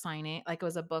was a book signing, like it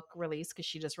was a book release because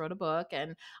she just wrote a book,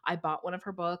 and I bought one of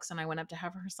her books and I went up to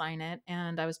have her sign it,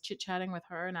 and I was chit-chatting with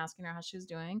her and asking her how she was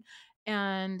doing,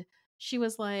 and she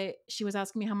was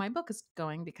asking me how my book is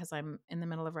going because I'm in the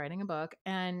middle of writing a book,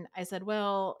 and I said,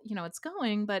 "Well, it's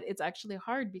going, but it's actually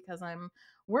hard because I'm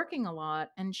working a lot."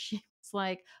 And she's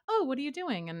like, "Oh, what are you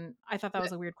doing?" And I thought that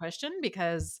was a weird question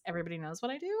because everybody knows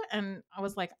what I do. And I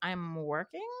was like, "I'm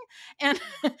working." And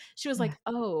she was like,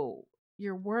 "Oh,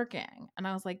 you're working." And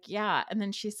I was like, "Yeah." And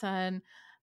then she said,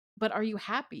 "But are you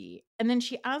happy?" And then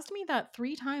she asked me that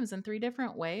 3 times in 3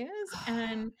 different ways.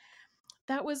 And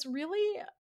that was really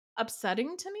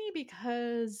upsetting to me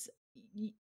because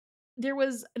there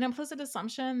was an implicit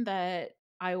assumption that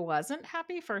I wasn't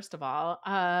happy, first of all,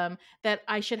 that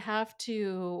I should have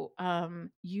to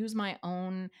use my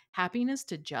own happiness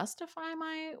to justify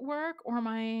my work or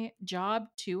my job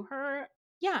to her.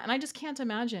 Yeah, and I just can't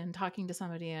imagine talking to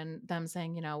somebody and them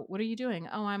saying, "What are you doing?"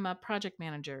 "Oh, I'm a project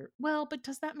manager." Well, but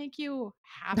does that make you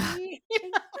Exactly. happy?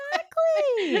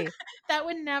 Really? That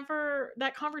would never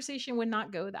that conversation would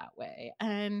not go that way,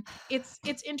 and it's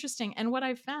interesting, and what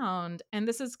I found, and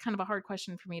this is kind of a hard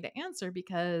question for me to answer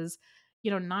because,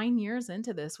 9 years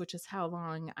into this, which is how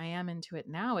long I am into it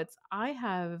now, I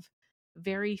have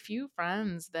very few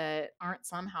friends that aren't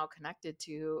somehow connected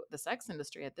to the sex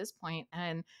industry at this point,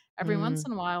 and every once Mm,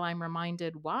 in a while, I'm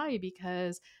reminded why,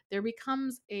 because there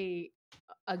becomes a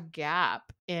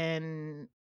gap in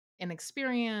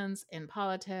experience, in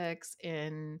politics,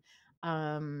 in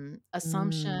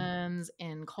mm, assumptions,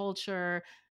 in culture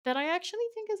that I actually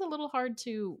think is a little hard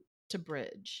to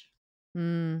bridge.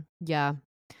 yeah.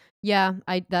 Yeah,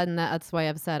 that's why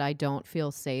I've said I don't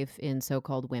feel safe in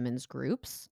so-called women's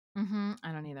groups.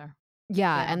 I don't either.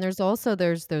 Yeah, Yeah. and there's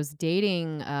those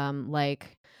dating,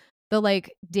 like,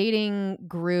 dating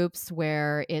groups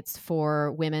where it's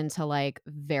for women to, like,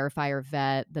 verify or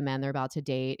vet the men they're about to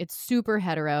date. It's super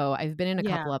hetero. I've been in a Yeah.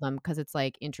 couple of them because it's,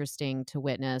 like, interesting to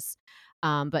witness.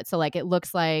 But so, like, it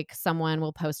looks like someone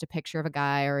will post a picture of a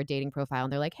guy or a dating profile,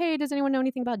 and they're like, "Hey, does anyone know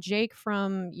anything about Jake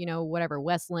from, whatever,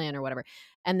 West Lynn or whatever?"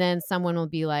 And then someone will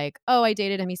be like, "Oh, I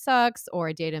dated him, he sucks," or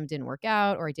 "I dated him, didn't work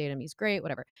out," or "I dated him, he's great,"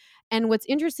 whatever. And what's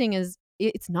interesting is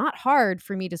it's not hard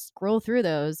for me to scroll through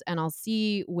those and I'll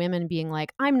see women being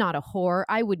like, "I'm not a whore.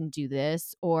 I wouldn't do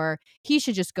this," or "He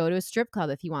should just go to a strip club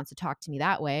if he wants to talk to me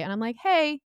that way." And I'm like,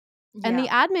 "Hey," and the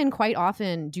Yeah. admin quite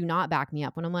often do not back me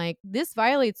up when I'm like, "This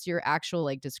violates your actual,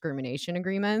 like, discrimination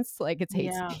agreements, like, it's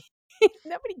hate Yeah. speech."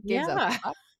 Nobody gives a Yeah.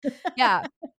 fuck. Yeah.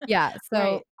 Yeah,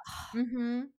 so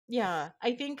Right. Yeah.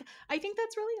 I think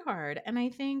that's really hard. And I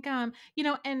think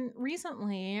and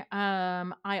recently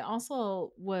I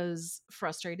also was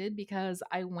frustrated because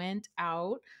I went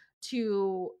out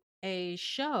to a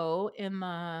show in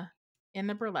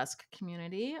the burlesque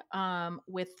community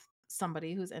with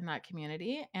somebody who's in that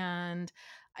community, and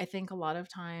I think a lot of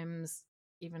times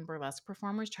even burlesque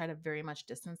performers try to very much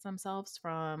distance themselves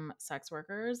from sex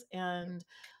workers, and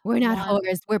we're not one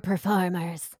whores, we're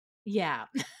performers. yeah.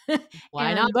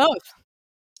 Why not And both?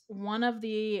 one of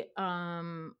the,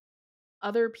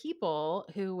 other people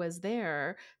who was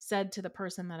there said to the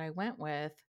person that I went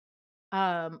with,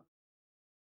 um,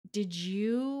 "Did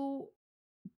you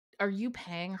are you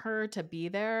paying her to be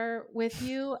there with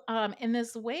you?" In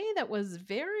this way that was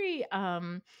very,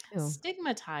 Ew.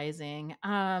 stigmatizing,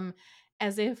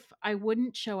 as if I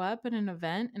wouldn't show up at an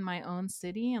event in my own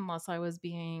city unless I was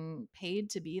being paid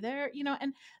to be there,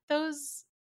 and those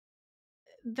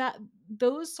that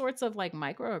those sorts of, like,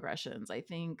 microaggressions, I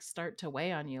think, start to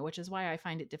weigh on you, which is why I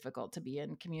find it difficult to be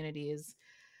in communities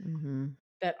Mhm.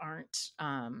 that aren't,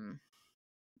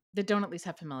 that don't at least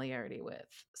have familiarity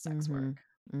with sex Mhm. work.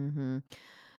 Mhm.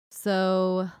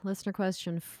 So, listener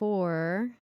question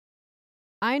 4.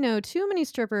 I know too many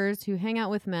strippers who hang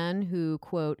out with men who,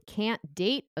 quote, can't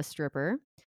date a stripper,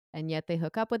 and yet they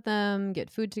hook up with them, get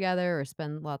food together, or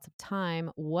spend lots of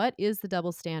time. What is the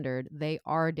double standard they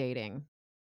are dating?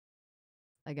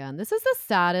 Again, this is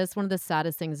one of the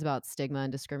saddest things about stigma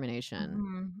and discrimination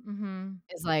Mhm, mhm.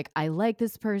 is like, I like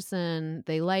this person,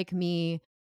 they like me,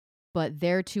 but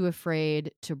they're too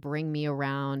afraid to bring me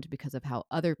around because of how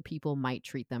other people might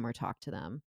treat them or talk to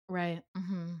them. Right,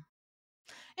 mhm.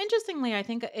 Interestingly, I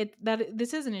think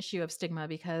this is an issue of stigma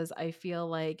because I feel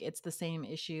like it's the same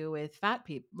issue with fat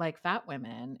people, like fat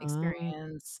women Oh.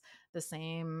 experience the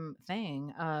same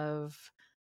thing of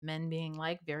men being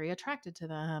like very attracted to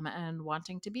them and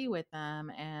wanting to be with them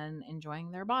and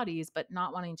enjoying their bodies, but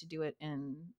not wanting to do it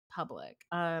in public.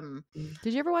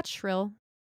 Did you ever watch Shrill?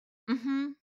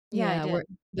 Mhm. Yeah, I Yeah, did. where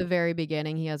the very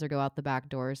beginning, he has her go out the back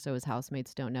door so his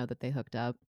housemates don't know that they hooked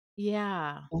up.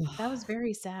 Yeah. That was Ugh,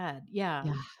 very sad.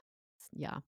 Yeah. yeah,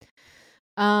 yeah.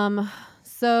 Um,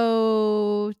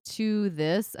 so to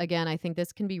this, again, I think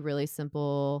this can be really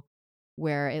simple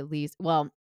where at least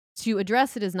to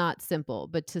address it is not simple,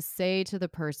 but to say to the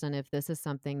person if this is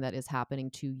something that is happening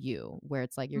to you, where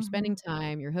it's like you're spending Mhm.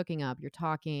 time, you're hooking up, you're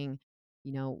talking,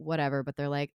 whatever, but they're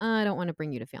like, I don't want to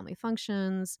bring you to family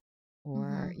functions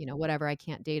or, Mhm. whatever, I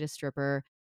can't date a stripper.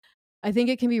 I think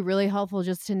it can be really helpful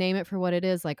just to name it for what it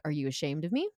is, like, "Are you ashamed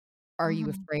of me? Are you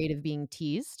Mhm. afraid of being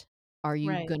teased? Are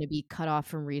you Right. gonna be cut off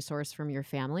from resource from your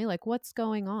family? Like, what's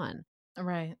going on?"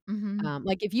 Right. Mhm.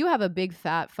 Like, if you have a big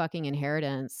fat fucking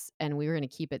inheritance and we were gonna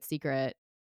keep it secret,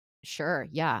 sure,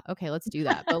 yeah, okay, let's do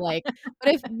that, but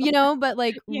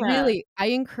Yeah. really, I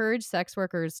encourage sex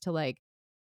workers to, like,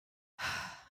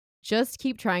 just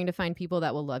keep trying to find people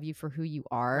that will love you for who you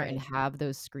are and Right. have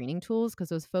those screening tools because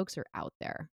those folks are out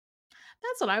there.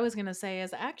 That's what I was gonna say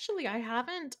is actually I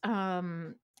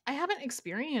haven't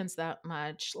experienced that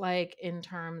much, like, in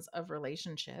terms of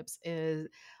relationships is,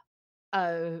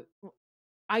 uh,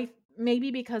 I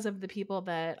maybe because of the people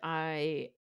that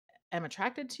I am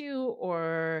attracted to,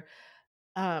 or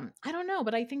I don't know,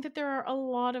 but I think that there are a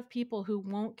lot of people who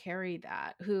won't carry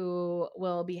that, who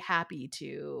will be happy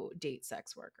to date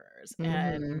sex workers Mhm.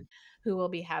 and who will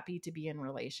be happy to be in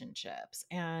relationships.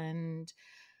 And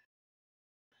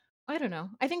I don't know.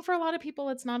 I think for a lot of people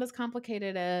it's not as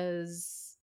complicated as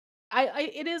I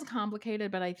it is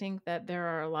complicated, but I think that there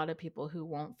are a lot of people who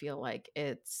won't feel like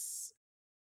it's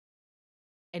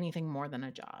anything more than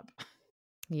a job.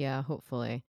 Yeah,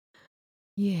 hopefully.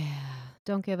 Yeah,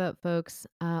 don't give up, folks.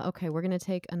 Okay, we're going to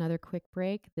take another quick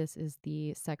break. This is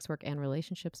the Sex Work and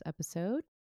Relationships episode.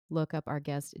 Look up our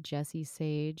guest, Jessie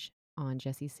Sage, on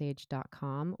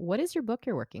jessiesage.com. What is your book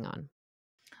you're working on?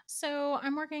 So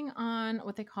I'm working on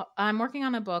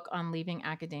a book on leaving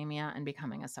academia and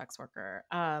becoming a sex worker.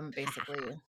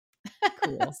 Basically.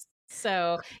 Cool.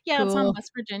 So yeah, it's on Cool.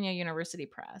 West Virginia University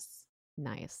Press.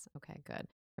 Nice. Okay, good.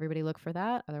 Everybody look for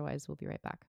that. Otherwise, we'll be right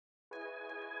back.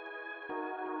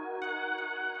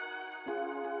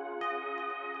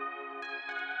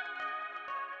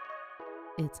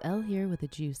 It's Elle here with a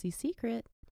juicy secret.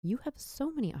 You have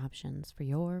so many options for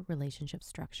your relationship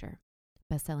structure.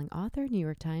 Bestselling author, New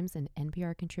York Times, and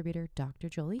NPR contributor Dr.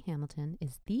 Jolie Hamilton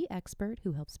is the expert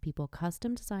who helps people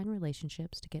custom design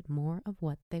relationships to get more of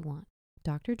what they want.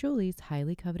 Dr. Jolie's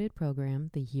highly coveted program,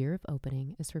 The Year of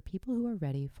Opening, is for people who are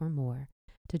ready for more.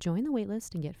 To join the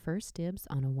waitlist and get first dibs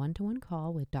on a one-to-one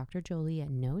call with Dr. Jolie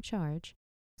at no charge,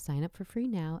 sign up for free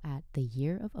now at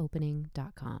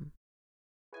theyearofopening.com.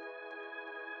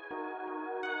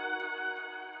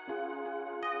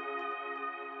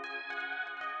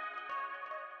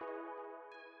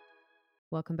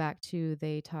 Welcome back to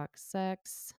They Talk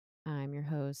Sex. I'm your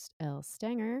host, Elle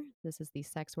Stanger. This is the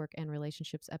Sex Work and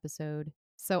Relationships episode.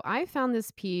 So I found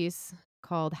this piece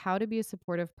called How to Be a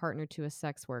Supportive Partner to a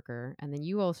Sex Worker. And then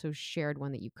you also shared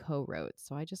one that you co-wrote.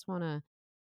 So I just want to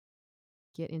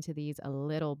get into these a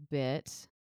little bit.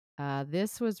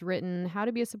 This was written, How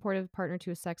to Be a Supportive Partner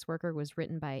to a Sex Worker was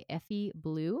written by Effie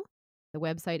Blue. The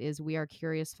website is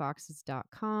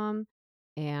wearecuriousfoxes.com.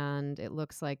 And it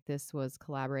looks like this was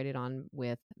collaborated on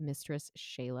with Mistress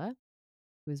Shayla,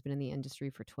 who's been in the industry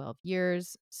for 12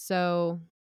 years. So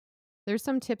there's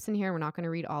some tips in here. We're not going to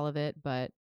read all of it,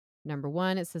 but number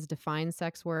one, it says define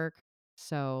sex work.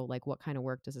 So, like, what kind of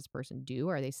work does this person do?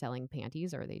 Are they selling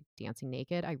panties? Are they dancing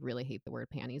naked? I really hate the word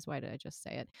panties. Why did I just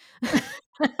say it?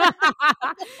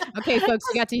 Okay, folks,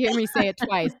 you got to hear me say it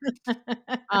twice.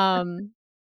 Um,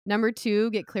 Number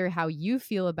two, get clear how you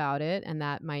feel about it. And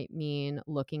that might mean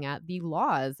looking at the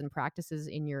laws and practices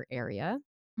in your area.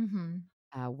 Mhm.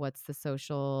 What's the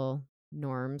social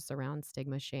norms around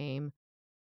stigma, shame?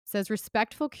 Says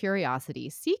respectful curiosity.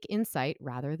 Seek insight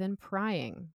rather than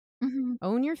prying. Mhm.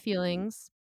 Own your feelings.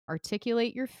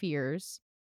 Articulate your fears.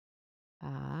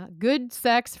 Good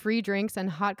sex, free drinks,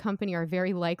 and hot company are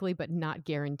very likely, but not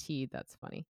guaranteed. That's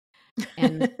funny.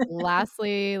 And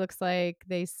lastly, looks like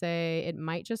they say it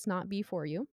might just not be for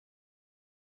you.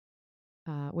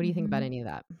 What do you think about Mhm. any of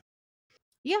that?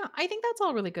 Yeah, I think that's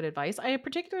all really good advice. I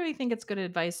particularly think it's good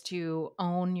advice to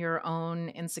own your own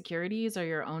insecurities or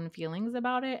your own feelings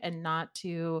about it and not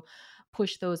to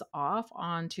push those off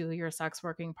onto your sex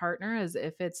working partner as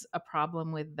if it's a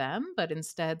problem with them, but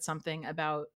instead something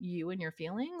about you and your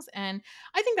feelings. And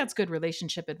I think that's good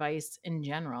relationship advice in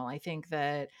general. I think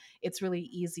that it's really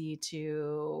easy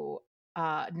to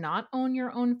not own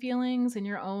your own feelings and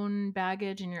your own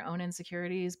baggage and your own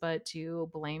insecurities, but to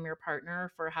blame your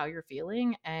partner for how you're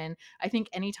feeling. And I think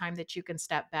anytime that you can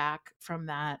step back from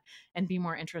that and be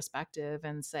more introspective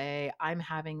and say, I'm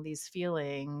having these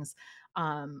feelings,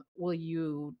 will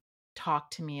you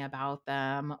talk to me about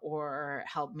them or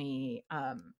help me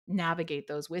navigate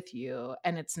those with you?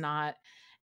 And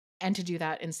to do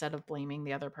that instead of blaming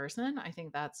the other person, I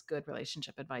think that's good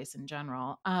relationship advice in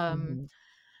general. Mhm.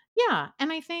 Yeah,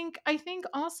 and I think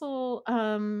also,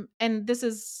 and this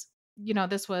is,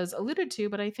 this was alluded to,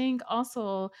 but I think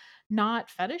also not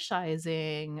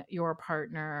fetishizing your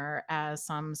partner as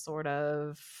some sort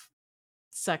of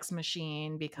sex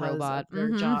machine because of Robot.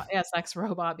 their job, Mhm. yeah, sex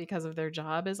robot because of their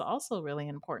job is also really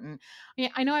important.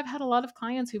 I know I've had a lot of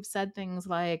clients who've said things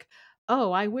like,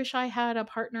 "Oh, I wish I had a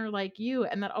partner like you."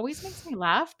 And that always makes me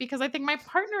laugh because I think my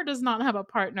partner does not have a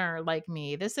partner like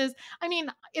me. I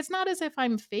mean, it's not as if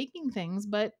I'm faking things,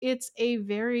 but it's a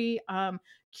very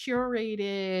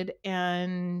curated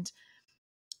and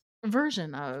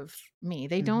version of me.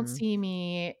 They don't Mhm. see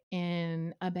me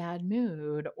in a bad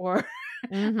mood or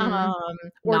Mhm. um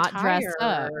or Not dressed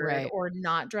up, tired right. or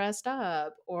not dressed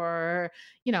up or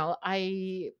you know,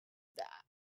 I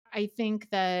I think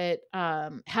that,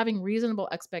 having reasonable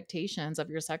expectations of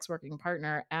your sex working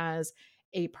partner as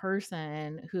a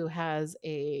person who has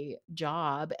a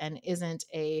job and isn't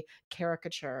a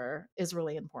caricature is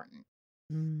really important.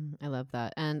 I love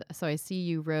that. And so I see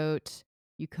you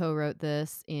co-wrote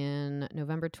this in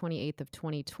November 28th of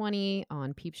 2020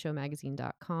 on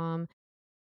peepshowmagazine.com.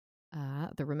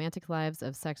 The romantic lives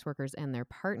of sex workers and their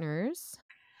partners.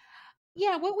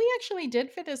 Yeah, what we actually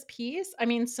did for this piece, I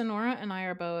mean, Sonora and I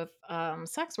are both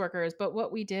sex workers, but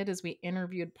what we did is we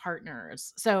interviewed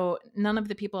partners. So none of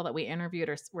the people that we interviewed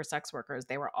were sex workers.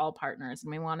 They were all partners.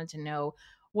 And we wanted to know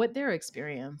what their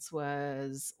experience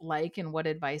was like and what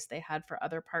advice they had for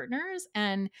other partners.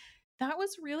 And that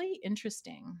was really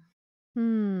interesting.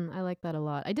 I like that a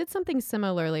lot. I did something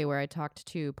similarly where I talked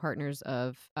to partners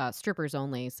of strippers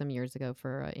only some years ago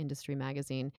for Industry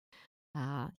Magazine.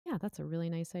 Yeah, that's a really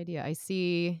nice idea. I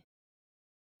see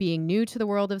being new to the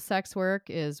world of sex work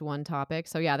is one topic.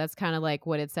 So, yeah, that's kind of like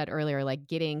what it said earlier, like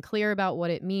getting clear about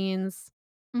what it means.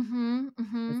 Mhm.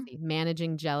 Let's Mhm. see,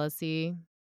 managing jealousy,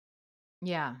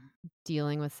 Yeah.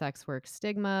 dealing with sex work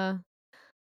stigma,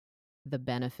 the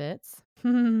benefits.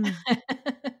 Mhm.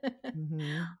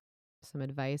 Some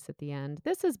advice at the end.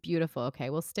 This is beautiful.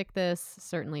 Okay, we'll stick this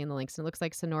certainly in the links. And it looks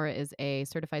like Sonora is a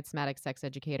certified somatic sex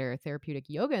educator, therapeutic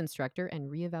yoga instructor,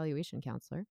 and reevaluation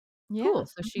counselor. Cool.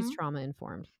 Yes. So she's Mhm. trauma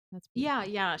informed. That's Yeah,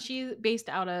 beautiful. yeah. She's based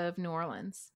out of New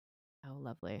Orleans. Oh,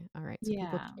 lovely. All right. So people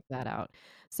Yeah. check that out.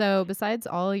 So besides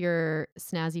all your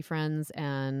snazzy friends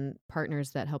and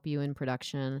partners that help you in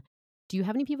production, do you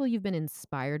have any people you've been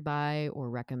inspired by or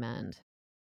recommend?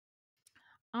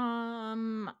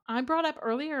 I brought up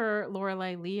earlier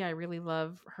Lorelei Lee. I really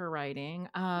love her writing.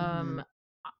 Hmm.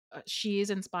 She's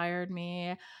inspired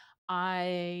me.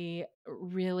 I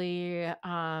really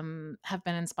have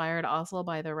been inspired also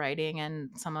by the writing and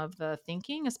some of the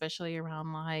thinking, especially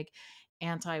around like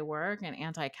anti-work and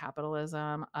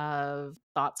anti-capitalism of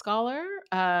Thought Scholar.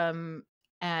 Mm.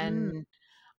 And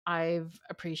I've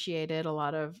appreciated a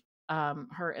lot of,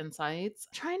 her insights.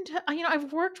 Trying to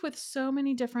I've worked with so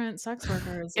many different sex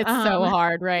workers, It's so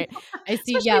hard, right? I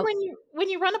see. especially Yeah. when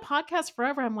you run a podcast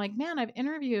forever, I'm like, "Man, I've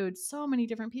interviewed so many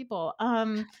different people."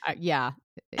 Yeah.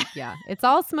 Yeah. It's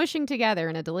all smushing together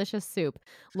in a delicious soup.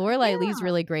 Lorelei Lee's Yeah.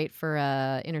 really great for,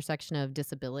 intersection of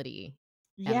disability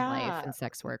and life Yeah. and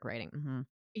sex work writing. Mhm.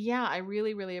 Yeah, I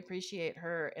really, really appreciate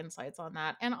her insights on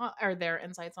that and, or their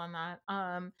insights on that,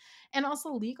 and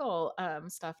also legal,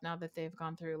 stuff now that they've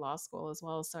gone through law school as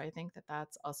well, so I think that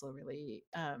that's also really,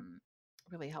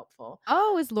 really helpful.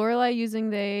 Oh, is Lorelei using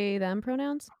they, them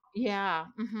pronouns? Yeah,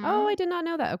 Oh, I mhm. did not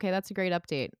know that. Okay, that's a great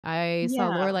update. I saw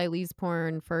Yeah. Lorelei Lee's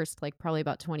porn first, like, probably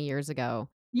about 20 years ago.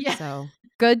 Yeah. So,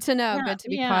 good to know, Yeah, good to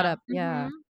be caught yeah, up. mhm. Yeah.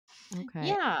 Okay.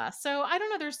 Yeah, so I don't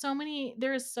know, there's so many,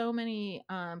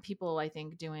 people I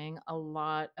think doing a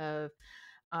lot of,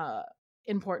 uh,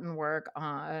 important work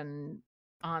on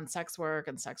sex work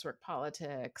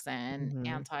politics and Mhm.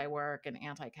 anti-work and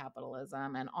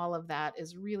anti-capitalism, and all of that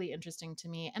is really interesting to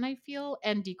me, and I feel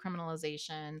and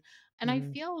decriminalization, and Mhm. I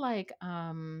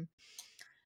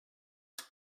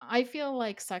feel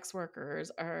like sex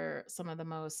workers are some of the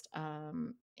most,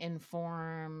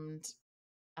 informed,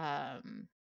 um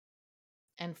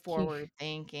and Hu forward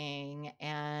thinking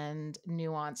and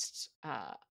nuanced,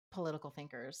 political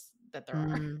thinkers that there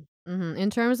are. Mhm. In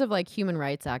terms of, like, human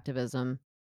rights activism,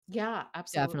 Yeah,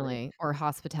 absolutely. definitely, or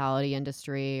hospitality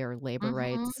industry or labor Mhm,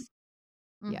 rights.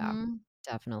 Yeah, mhm.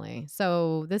 definitely.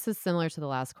 So, this is similar to the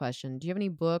last question. Do you have any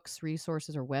books,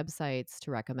 resources, or websites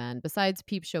to recommend besides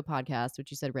Peep Show Podcast,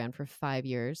 which you said ran for 5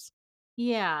 years?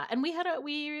 Yeah, and we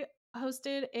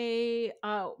hosted a,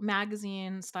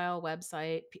 magazine style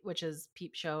website, which is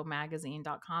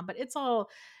peepshowmagazine.com, but it's all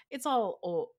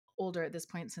older at this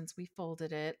point since we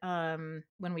folded it,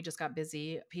 when we just got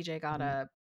busy. PJ got Mhm.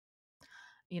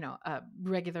 a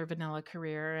regular vanilla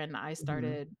career, and I Mhm.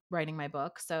 started writing my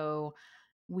book, so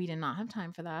we did not have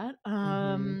time for that,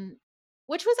 Mhm.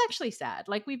 which was actually sad.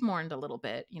 Like, we've mourned a little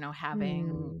bit,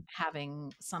 Mm.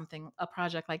 having a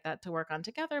project like that to work on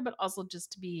together, but also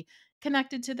just to be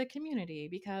connected to the community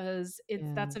because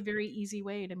Yeah. that's a very easy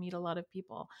way to meet a lot of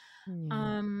people.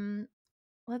 Yeah. Um,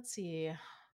 let's see,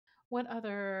 what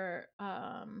other,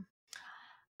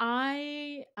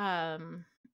 I, on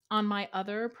my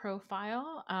other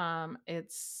profile,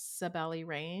 it's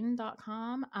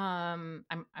sabellyrain.com.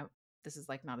 This is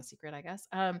like not a secret, I guess.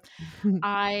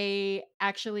 I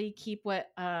actually keep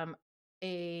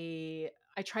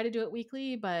I try to do it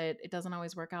weekly, but it doesn't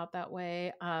always work out that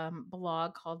way.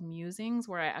 Blog called Musings,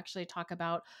 where I actually talk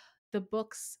about the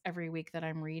books every week that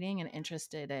I'm reading and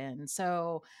interested in.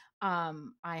 So,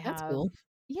 I That's have, cool.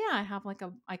 Yeah, I have like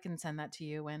I can send that to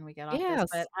you when we get off this,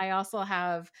 but Yes. I also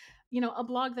have, a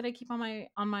blog that I keep on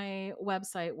my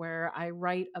website where I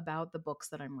write about the books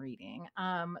that I'm reading.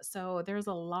 So there's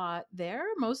a lot there.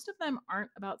 Most of them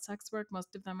aren't about sex work.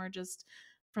 Most of them are just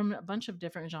from a bunch of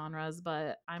different genres,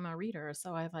 but I'm a reader,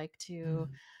 so I like Mm.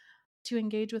 to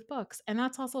engage with books. And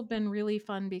that's also been really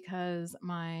fun because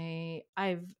my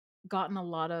I've gotten a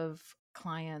lot of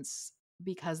clients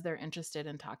because they're interested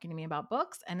in talking to me about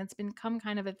books, and it's become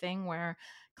kind of a thing where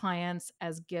clients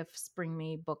as gifts bring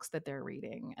me books that they're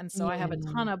reading. And so I have a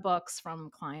ton Yeah, of books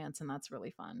from clients, and that's really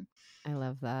fun. I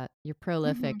love that. You're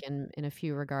prolific Mhm. in a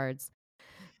few regards.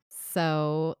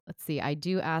 So, let's see, I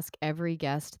do ask every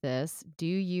guest this. Do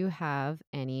you have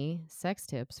any sex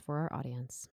tips for our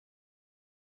audience?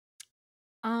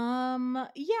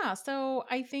 Yeah, so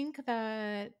I think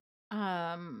that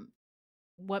um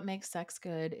what makes sex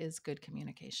good is good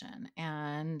communication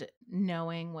and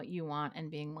knowing what you want and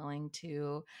being willing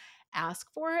to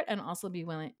ask for it, and also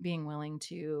being willing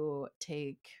to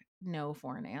take no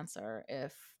for an answer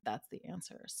if that's the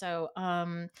answer. So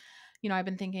I've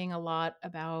been thinking a lot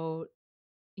about,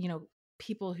 you know,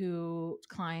 people who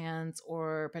clients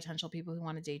or potential people who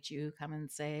want to date you come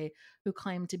and say, who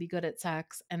claim to be good at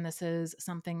sex. And this is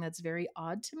something that's very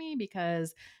odd to me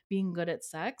because being good at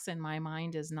sex in my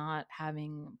mind is not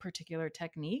having particular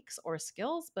techniques or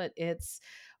skills,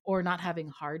 or not having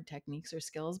hard techniques or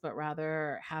skills, but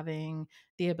rather having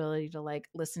the ability to like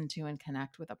listen to and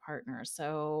connect with a partner.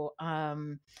 So,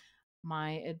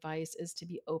 my advice is to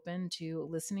be open to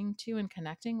listening to and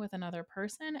connecting with another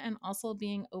person, and also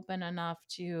being open enough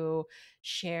to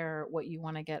share what you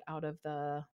want to get out of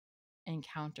the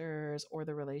encounters or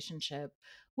the relationship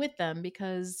with them,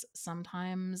 because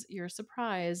sometimes you're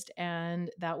surprised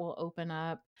and that will open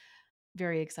up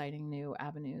very exciting new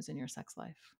avenues in your sex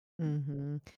life.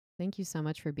 Mhm. Thank you so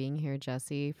much for being here,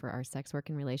 Jesse, for our sex work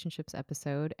and relationships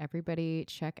episode. Everybody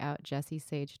check out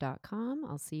jessiesage.com.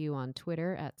 I'll see you on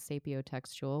Twitter at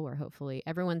sapiotextual, where hopefully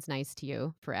everyone's nice to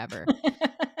you forever.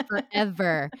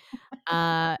 Forever.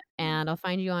 And I'll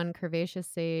find you on Curvaceous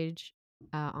Sage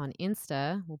on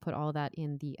Insta. We'll put all that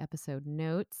in the episode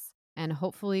notes. And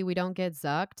hopefully we don't get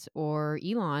zucked or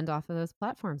Eloned off of those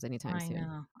platforms anytime I soon.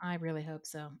 know. I really hope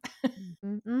so.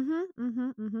 Mhm, mhm,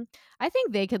 mhm, mhm. I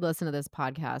think they could listen to this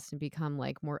podcast and become,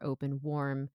 like, more open,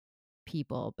 warm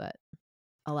people, but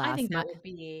I alas, think my that would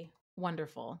be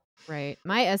wonderful. right,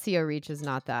 my SEO reach is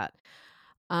not that.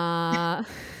 Uh,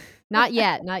 not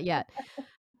yet, not yet.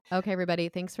 Okay, everybody,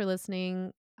 thanks for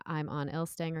listening. I'm on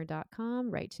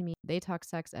lstanger.com. Write to me,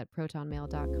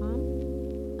 theytalksex@protonmail.com.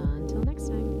 Until next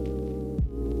time.